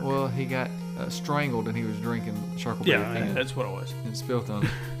was dark. Well, he got strangled and he was drinking charcoal. Yeah, that's what it was. And spilt on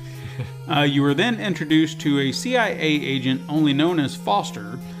it. You were then introduced to a CIA agent only known as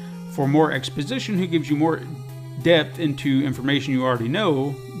Foster for more exposition, who gives you more depth into information you already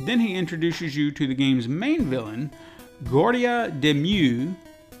know. Then he introduces you to the game's main villain, Gordia de Mew,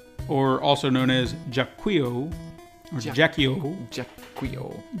 or also known as Jacquio, or Jacquio.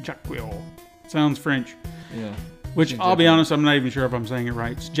 Jacquio. Sounds French. Yeah. Which, I'll be honest, I'm not even sure if I'm saying it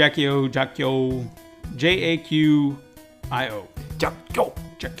right. It's Jacquio, Jaqio. Jacquio.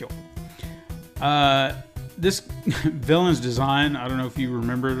 This villain's design, I don't know if you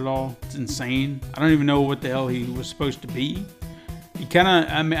remember it at all. It's insane. I don't even know what the hell he was supposed to be.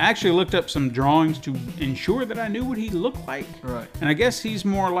 I actually looked up some drawings to ensure that I knew what he looked like. Right. And I guess he's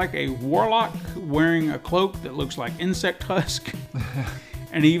more like a warlock wearing a cloak that looks like insect husk.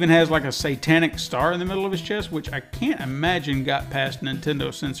 And he even has like a satanic star in the middle of his chest, which I can't imagine got past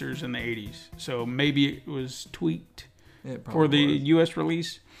Nintendo censors in the 80s. So maybe it was tweaked for the US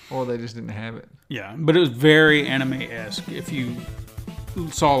release. Or they just didn't have it. Yeah, but it was very anime-esque if you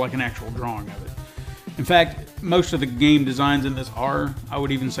saw like an actual drawing of it. In fact, most of the game designs in this are. I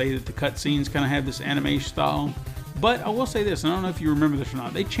would even say that the cutscenes kind of have this anime style. But I will say this, and I don't know if you remember this or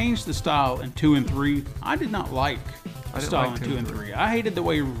not. They changed the style in 2 and 3. I did not like the didn't style like in 2 2 and 3. I hated the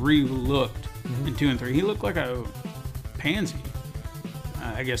way Ryu looked in 2 and 3. He looked like a pansy.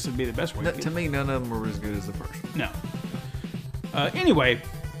 I guess would be the best way. To me, none of them were as good as the first one. No. Anyway,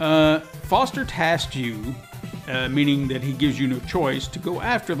 Foster tasked you, meaning that he gives you no choice, to go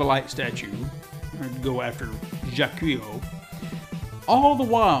after the light statue, or go after Jaquio. All the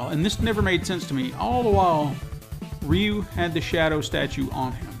while, and this never made sense to me, all the while, Ryu had the shadow statue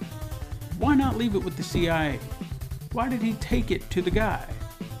on him. Why not leave it with the CIA? Why did he take it to the guy?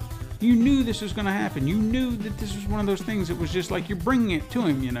 You knew this was going to happen. You knew that this was one of those things that was just like you're bringing it to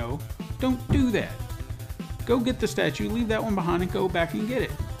him, you know. Don't do that. Go get the statue, leave that one behind, and go back and get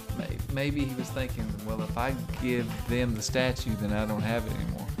it. Maybe he was thinking, well, if I give them the statue, then I don't have it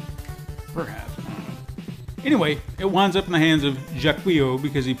anymore. Perhaps. I don't know. Anyway, it winds up in the hands of Jaquio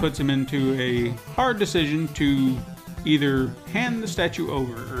because he puts him into a hard decision to either hand the statue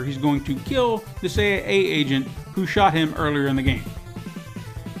over or he's going to kill the CIA agent who shot him earlier in the game.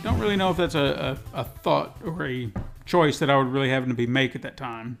 Don't really know if that's a thought or a choice that I would really have to be make at that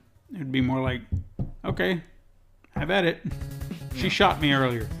time. It would be more like, okay, have at it. She shot me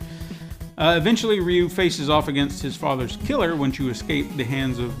earlier. Eventually, Ryu faces off against his father's killer once you escape the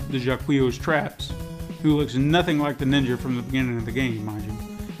hands of the Jaquio's traps, who looks nothing like the ninja from the beginning of the game, mind you.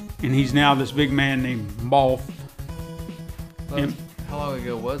 And he's now this big man named Balth. How long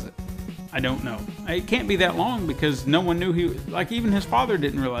ago was it? I don't know. It can't be that long because no one knew like even his father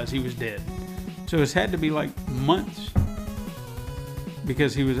didn't realize he was dead. So it's had to be like months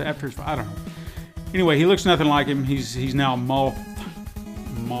because he was after his, I don't know. Anyway, he looks nothing like him. He's now Malth.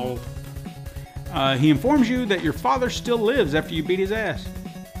 He informs you that your father still lives after you beat his ass.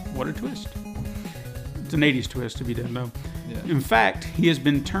 What a twist. It's an 80s twist to be done though. Yeah. In fact, he has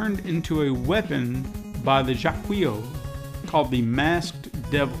been turned into a weapon by the Jaquio called the Masked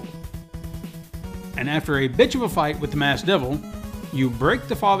Devil. And after a bitch of a fight with the Masked Devil, you break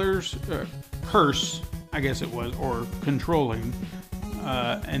the father's curse, I guess it was, or controlling,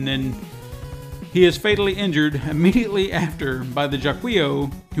 and then he is fatally injured immediately after by the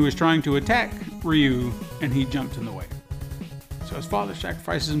Jaquio, who is trying to attack Ryu, and he jumps in the way. So his father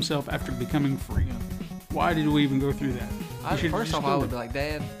sacrifices himself after becoming free. Why did we even go through that? First off, I would be like,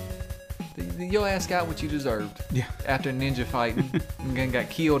 Dad, your ass got what you deserved. Yeah. After ninja fighting, and then got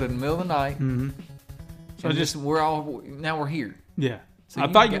killed in the middle of the night. Mm-hmm. So now we're here. Yeah. So I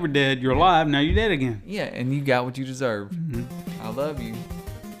thought you were dead. You're alive. Now you're dead again. Yeah, and you got what you deserved. Mm-hmm. I love you.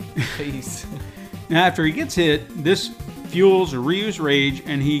 Peace. Now, after he gets hit, this fuels Ryu's rage,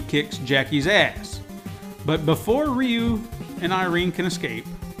 and he kicks Jackie's ass. But before Ryu and Irene can escape,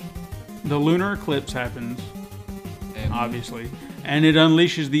 the lunar eclipse happens, obviously, and it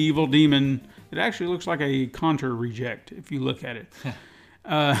unleashes the evil demon. It actually looks like a Contra reject if you look at it.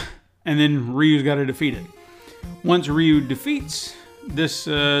 And then Ryu's got to defeat it. Once Ryu defeats this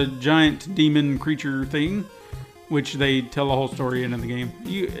giant demon creature thing, which they tell the whole story in the game,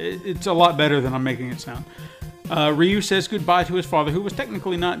 it's a lot better than I'm making it sound. Ryu says goodbye to his father, who was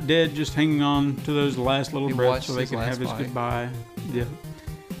technically not dead, just hanging on to those last little breaths so they can have his goodbye. Yeah.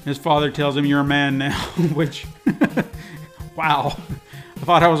 His father tells him, "You're a man now," which, wow. I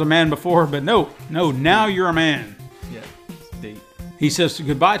thought I was a man before, but no, now you're a man. Yeah, it's deep. He says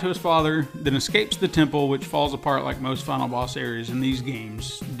goodbye to his father, then escapes the temple, which falls apart like most final boss areas in these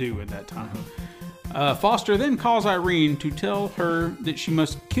games do at that time. Foster then calls Irene to tell her that she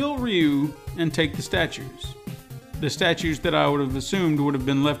must kill Ryu and take the statues. The statues that I would have assumed would have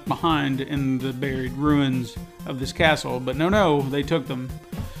been left behind in the buried ruins of this castle, but no, they took them.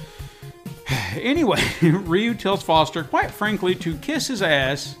 Anyway, Ryu tells Foster, quite frankly, to kiss his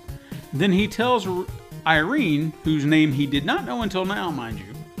ass. Then he tells Irene, whose name he did not know until now, mind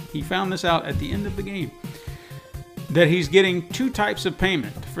you. He found this out at the end of the game. That he's getting 2 types of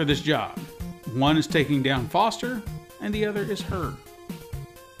payment for this job. One is taking down Foster, and the other is her.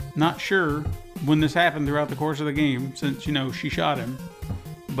 Not sure when this happened throughout the course of the game, since, she shot him.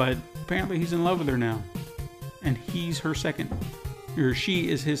 But apparently he's in love with her now. And he's her second, or she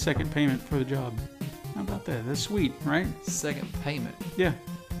is his second payment for the job. How about that? That's sweet, right? Second payment. Yeah.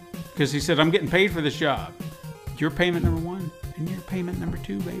 Because he said, I'm getting paid for this job. Your payment number 1, and your payment number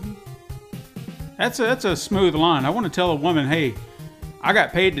 2, baby. That's a smooth line. I want to tell a woman, hey, I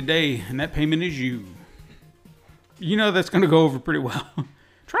got paid today, and that payment is you. That's going to go over pretty well.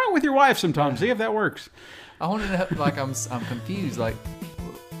 Try it with your wife sometime. See if that works. I want to know, like, I'm confused. Like,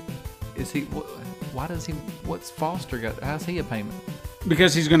 is he? Why does he? What's Foster got? How's he a payment?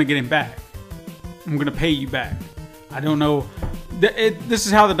 Because he's going to get him back. I'm going to pay you back. I don't know. This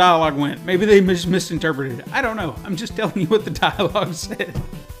is how the dialogue went. Maybe they misinterpreted it. I don't know. I'm just telling you what the dialogue said.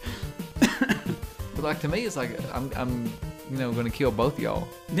 But like to me, it's like I'm going to kill both y'all.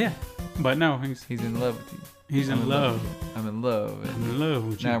 Yeah, but no, He's in love with you. he's in love. I'm in love. I'm in love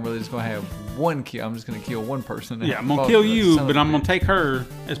with you. Now I'm really just gonna have one kill. I'm just gonna kill one person. Yeah, I'm gonna kill you, but I'm gonna take her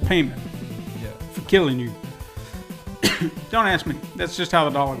as payment for killing you. Don't ask me. That's just how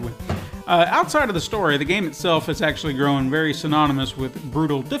the dialogue went. Outside of the story, the game itself has actually grown very synonymous with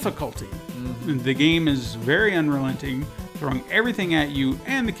brutal difficulty. The game is very unrelenting, throwing everything at you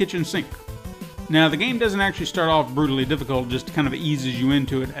and the kitchen sink. Now, the game doesn't actually start off brutally difficult, just kind of eases you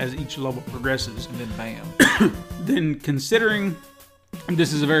into it as each level progresses. And then bam. Then, considering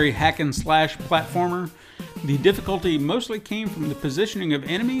this is a very hack and slash platformer, the difficulty mostly came from the positioning of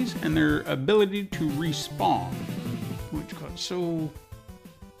enemies and their ability to respawn, which got so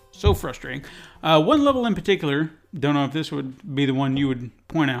frustrating. One level in particular, don't know if this would be the one you would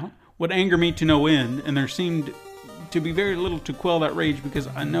point out, would anger me to no end, and there seemed to be very little to quell that rage because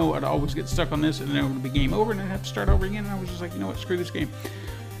I know I'd always get stuck on this and then it would be game over and I'd have to start over again, and I was just like, you know what, screw this game.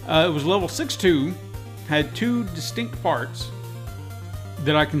 It was level 6-2, had two distinct parts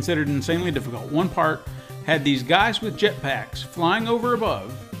that I considered insanely difficult. One part had these guys with jetpacks flying over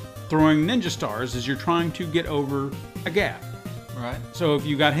above, throwing ninja stars as you're trying to get over a gap. Right. So if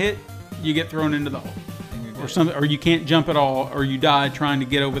you got hit, you get thrown into the hole. And you're Or dead. something, or you can't jump at all, or you die trying to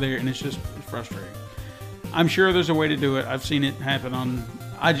get over there, and it's frustrating. I'm sure there's a way to do it. I've seen it happen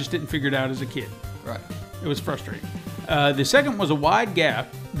I just didn't figure it out as a kid. Right. It was frustrating. The second was a wide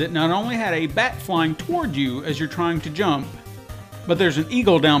gap that not only had a bat flying toward you as you're trying to jump, but there's an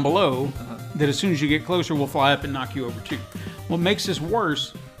eagle down below that as soon as you get closer will fly up and knock you over too. What makes this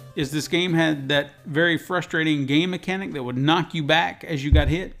worse is this game had that very frustrating game mechanic that would knock you back as you got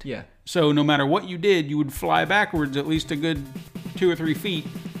hit. Yeah. So no matter what you did, you would fly backwards at least a good 2 or 3 feet,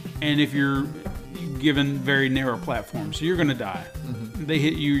 and if you're given very narrow platforms, so you're going to die. They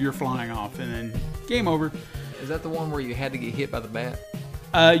hit you, you're flying off, and then game over. Is that the one where you had to get hit by the bat?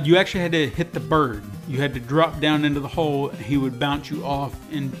 You actually had to hit the bird. You had to drop down into the hole. He would bounce you off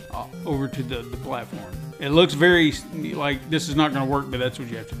and over to the platform. It looks very like this is not going to work, but that's what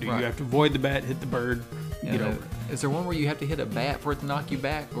you have to do. Right. You have to avoid the bat, hit the bird, get over it. Is there one where you have to hit a bat for it to knock you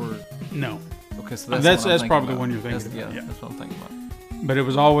back, or No, okay? So That's the one I'm probably the thinking one you're about. thinking about, yeah. That's what I'm thinking about. but it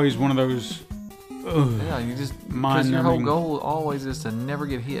was always one of those. Yeah, you just because your whole Mind-numbing. goal always is to never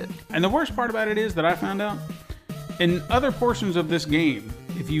get hit. And the worst part about it is that I found out in other portions of this game,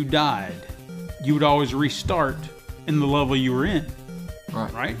 if you died, you would always restart in the level you were in.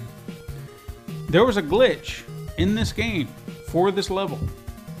 Right. Right? There was a glitch in this game for this level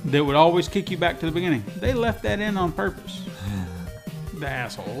that would always kick you back to the beginning. They left that in on purpose. The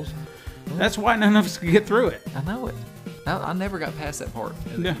assholes. That's why none of us could get through it. I know it. I never got past that part.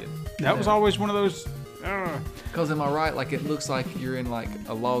 Yeah. That was always one of those. Because am I right? Like it looks like you're in like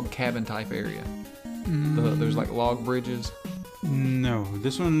a log cabin type area. There's like log bridges. No,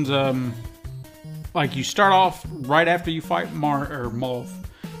 this one's like you start off right after you fight Moth,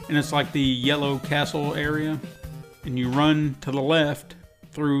 and it's like the yellow castle area, and you run to the left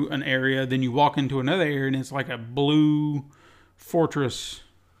through an area, then you walk into another area, and it's like a blue fortress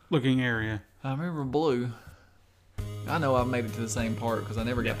looking area. I remember blue. I know I made it to the same part because I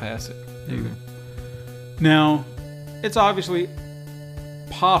never got past it either. Now, it's obviously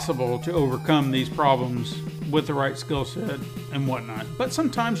possible to overcome these problems with the right skill set and whatnot, but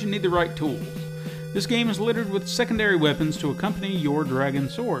sometimes you need the right tools. This game is littered with secondary weapons to accompany your dragon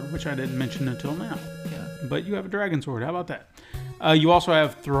sword, which I didn't mention until now. Yeah. But you have a dragon sword. How about that? You also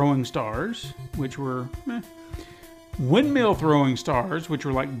have throwing stars, which were windmill throwing stars, which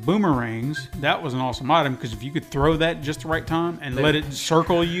were like boomerangs. That was an awesome item because if you could throw that just the right time and let it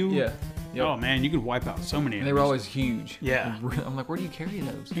circle you, Yeah. Yep. oh man, you could wipe out so many. And they were always huge. Yeah. I'm like, where do you carry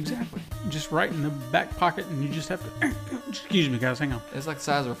those? Exactly. Just right in the back pocket, and you just have to. Excuse me, guys. Hang on. It's like the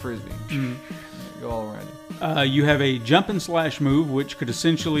size of a frisbee. Go all around you. You have a jump and slash move, which could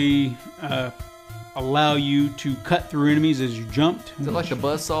essentially allow you to cut through enemies as you jumped. Is it like the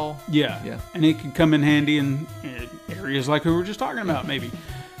buzzsaw? Yeah. Yeah. And it could come in handy in areas like we were just talking about, maybe.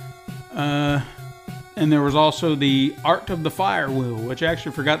 And there was also the Art of the Fire Wheel, which I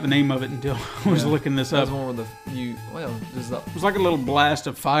actually forgot the name of it until I was looking this That's up. the one where there's It was like a little blast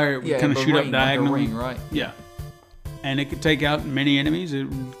of fire. It would kind of the shoot ring, up diagonally. Like a ring, right? Yeah. And it could take out many enemies. It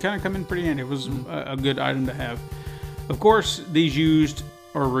would kind of come in pretty handy. It was a good item to have. Of course, these used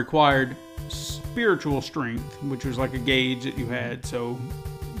or required spiritual strength, which was like a gauge that you had. So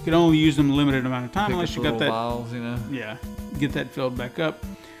you could only use them a limited amount of time Pick unless up you the got little that. vials, you know. Yeah, get that filled back up.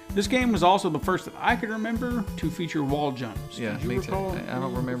 This game was also the first that I could remember to feature wall jumps. Yeah, Did you me recall too. I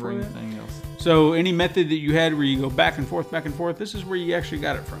don't remember before that? anything else. So any method that you had where you go back and forth, this is where you actually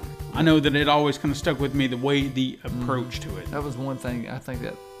got it from. I know that it always kind of stuck with me, the approach to it. That was one thing I think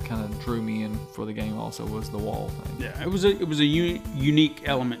that kind of drew me in for the game. Also, was the wall thing. Yeah, it was a unique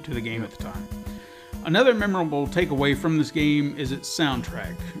element to the game at the time. Another memorable takeaway from this game is its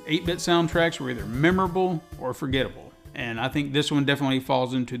soundtrack. 8-bit soundtracks were either memorable or forgettable, and I think this one definitely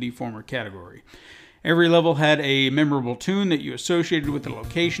falls into the former category. Every level had a memorable tune that you associated with the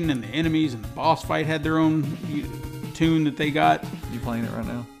location, and the enemies and the boss fight had their own tune that they got. You playing it right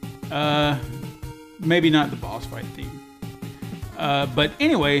now? Maybe not the boss fight theme. But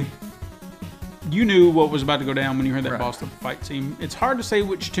anyway, you knew what was about to go down when you heard that Right. boss fight theme. It's hard to say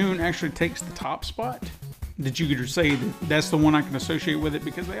which tune actually takes the top spot. That you could say that's the one I can associate with it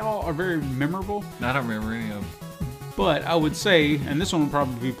because they all are very memorable. I don't remember any of them. But I would say, and this one will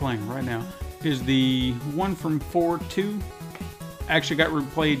probably be playing right now, is the one from 4-2. Actually got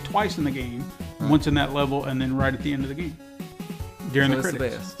replayed twice in the game. Once in that level and then right at the end of the game. During So the it's the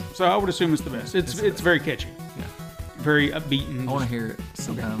credits. best. So I would assume it's the best. It's very catchy. Yeah. Very upbeat and I want to just hear it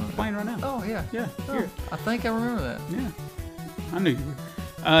sometime. playing right now. Oh yeah. Yeah, Oh, here. I think I remember that. Yeah, I knew you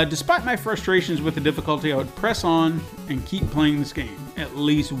would. Despite my frustrations with the difficulty, I would press on and keep playing this game. At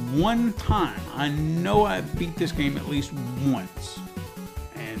least one time. I know I beat this game at least once.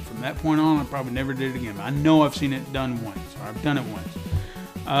 And from that point on, I probably never did it again. I know I've seen it done once, or I've done it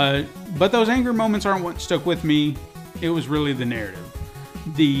once. But those anger moments aren't what stuck with me. It was really the narrative.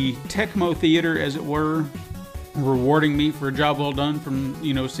 The Tecmo Theater, as it were, rewarding me for a job well done from,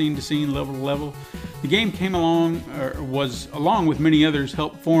 scene to scene, level to level. The game came along, or was, along with many others,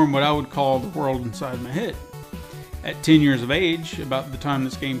 helped form what I would call the world inside my head. At 10 years of age, about the time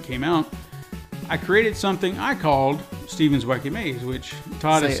this game came out, I created something I called Steven's Wacky Maze, which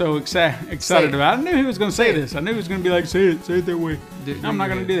Todd Say is it. so excited Say it. about. I knew he was going to say Say it. this. I knew he was going to be like, say it that way. Do No, I'm not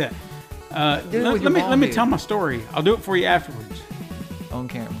your going to do that. Do it with your Let bald me head. tell my story. I'll do it for you afterwards. On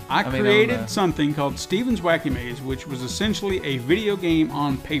camera. I mean, created on, something called Steven's Wacky Maze, which was essentially a video game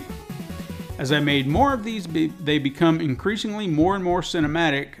on paper. As I made more of these, they become increasingly more and more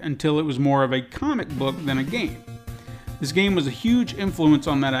cinematic until it was more of a comic book than a game. This game was a huge influence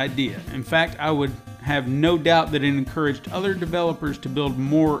on that idea. In fact, I would have no doubt that it encouraged other developers to build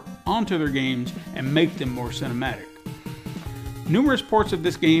more onto their games and make them more cinematic. Numerous ports of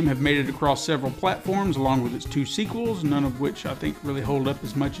this game have made it across several platforms, along with its 2 sequels, none of which I think really hold up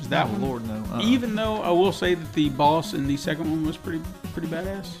as much as that Oh, one. Lord, no. Even though I will say that the boss in the second one was pretty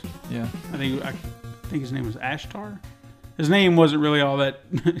badass. Yeah. I think his name was Ashtar. His name wasn't really all that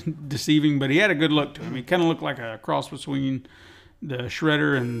deceiving, but he had a good look to him. He kind of looked like a cross between the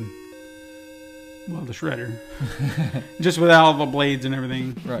Shredder and, well, the Shredder. Just with all the blades and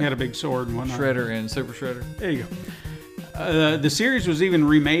everything. Right. He had a big sword and whatnot. Shredder and Super Shredder. There you go. The series was even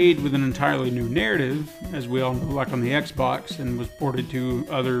remade with an entirely new narrative, as we all know, like on the Xbox, and was ported to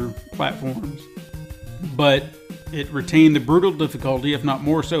other platforms. But it retained the brutal difficulty, if not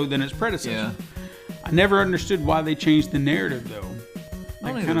more so than its predecessor. Yeah. I never understood why they changed the narrative, though.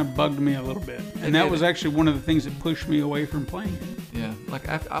 I don't That kind either. of bugged me a little bit. They And that did. was actually one of the things that pushed me away from playing it. Yeah. Like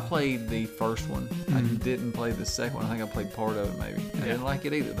I played the first one. I didn't play the second one. I think I played part of it maybe. I didn't like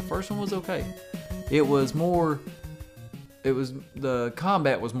it either. The first one was okay. The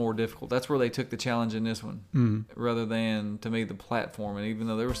combat was more difficult. That's where they took the challenge in this one, rather than, to me, the platform. And even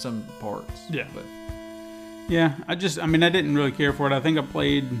though there were some parts, Yeah. but Yeah, I didn't really care for it. I think I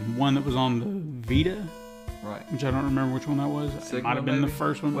played one that was on the Vita, right. which I don't remember which one that was. It Sigma, might have been the maybe?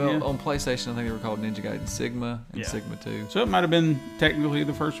 first one. Well, yeah. on PlayStation, I think they were called Ninja Gaiden Sigma and Yeah. Sigma 2. So it might have been technically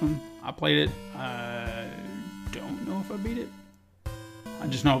the first one. I played it. I don't know if I beat it. I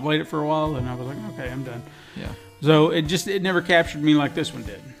just know I played it for a while, and I was like, okay, I'm done. Yeah. So it never captured me like this one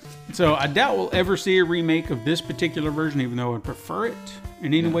did. So I doubt we'll ever see a remake of this particular version, even though I'd prefer it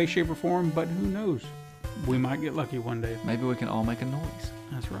in any way, shape, or form. But who knows? We might get lucky one day. Maybe we can all make a noise.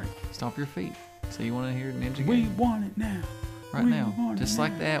 That's right. Stomp your feet. So you want to hear Ninja We Gaiden want it now. right we now, want it just now.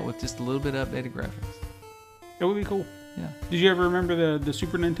 like that, with just a little bit of updated graphics. That would be cool. Yeah. Did you ever remember the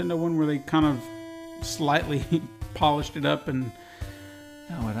Super Nintendo one where they kind of slightly polished it up, and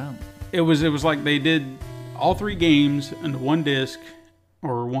No, I don't. it was like they did all 3 games into one disc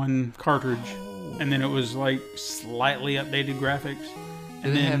or one cartridge, and then it was like slightly updated graphics. Did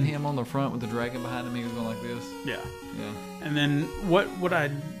And it then have him on the front with the dragon behind him? He was going like this. yeah. Yeah. And then what I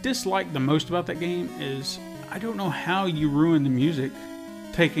dislike the most about that game is I don't know how you ruin the music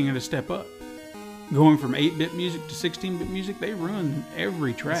taking it a step up. going from 8-bit music to 16-bit music, they ruined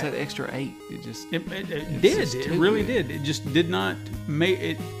every It's track. that extra 8. It just It it's did. just It too really good. did. It just did not make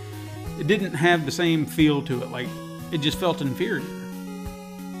it. It didn't have the same feel to it. Like, it just felt inferior.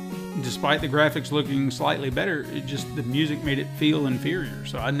 Despite the graphics looking slightly better, the music made it feel inferior.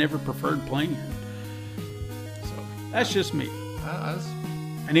 So I never preferred playing it. So that's just me. I was,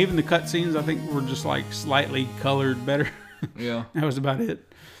 And even the cutscenes, I think, were just like slightly colored better. yeah, That was about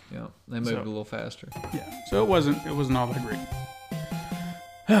it. yeah. They moved a little faster. Yeah. So it wasn't all that great.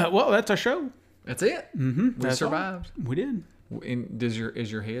 Well, that's our show. That's it. Mm-hmm. We That's all. survived. We did. And is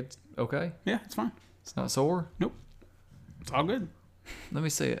your head okay? Yeah, it's fine. It's not sore. Nope. It's all good. Let me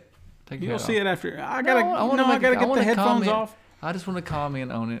see it. Take your You'll head see off. it after. I No, gotta. I wanna I make- gotta I get wanna the headphones comment. off. I just want to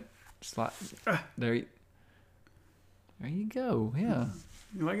comment on it. There you go. Yeah.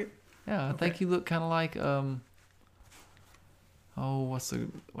 You like it? Yeah, I think you look kind of like what's I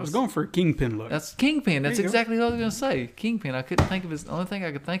was going for a kingpin look. that's Kingpin. That's There you go. exactly what I was gonna say. Kingpin. I couldn't think of his. The only thing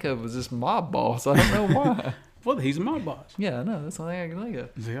I could think of was this mob boss. I don't know why. Well, he's a mob boss. Yeah, I know. That's the only thing I can think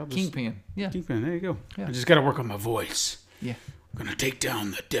of. See, I'll just- Kingpin. Yeah. Kingpin. There you go. Yeah. I just gotta work on my voice. Yeah. I'm gonna take down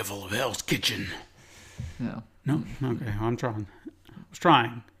the devil of Hell's Kitchen. No, No. Okay. I'm trying. I was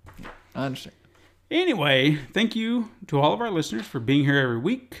trying. I understand. Anyway, thank you to all of our listeners for being here every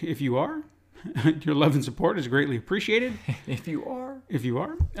week. If you are, your love and support is greatly appreciated. If you are, If you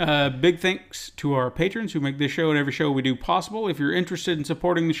are. Big thanks to our patrons who make this show and every show we do possible. If you're interested in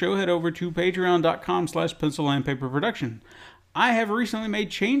supporting the show, head over to patreon.com/pencil-and-paper-production. I have recently made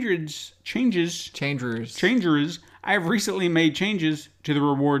changes. I have recently made changes to the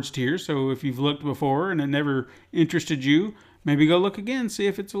rewards tier, so if you've looked before and it never interested you, maybe go look again, see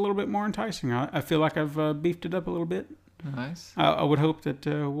if it's a little bit more enticing. I feel like I've beefed it up a little bit. Nice. I would hope that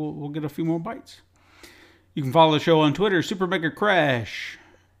we'll get a few more bites. You can follow the show on Twitter, Super Mega Crash.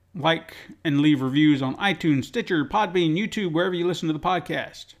 Like and leave reviews on iTunes, Stitcher, Podbean, YouTube, wherever you listen to the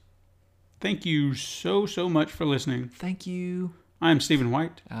podcast. Thank you so much for listening. Thank you. I'm Stephen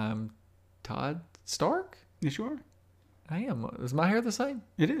White. Todd Stark? Yes, you are. I am. Is my hair the same?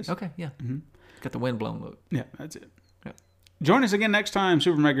 It is. Okay, yeah. Got the windblown look. Yeah, that's it. Yeah. Join us again next time,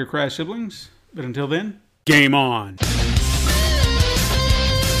 Super Mega Crash siblings. But until then, game on.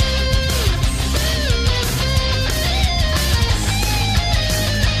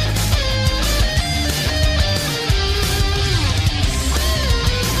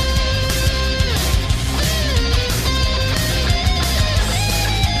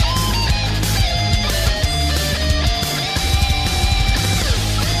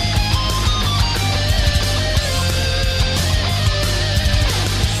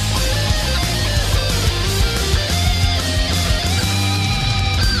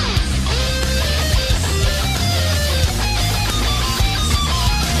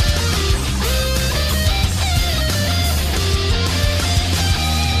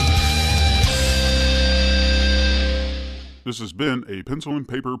 This has been a Pencil and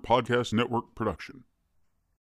Paper Podcast Network production.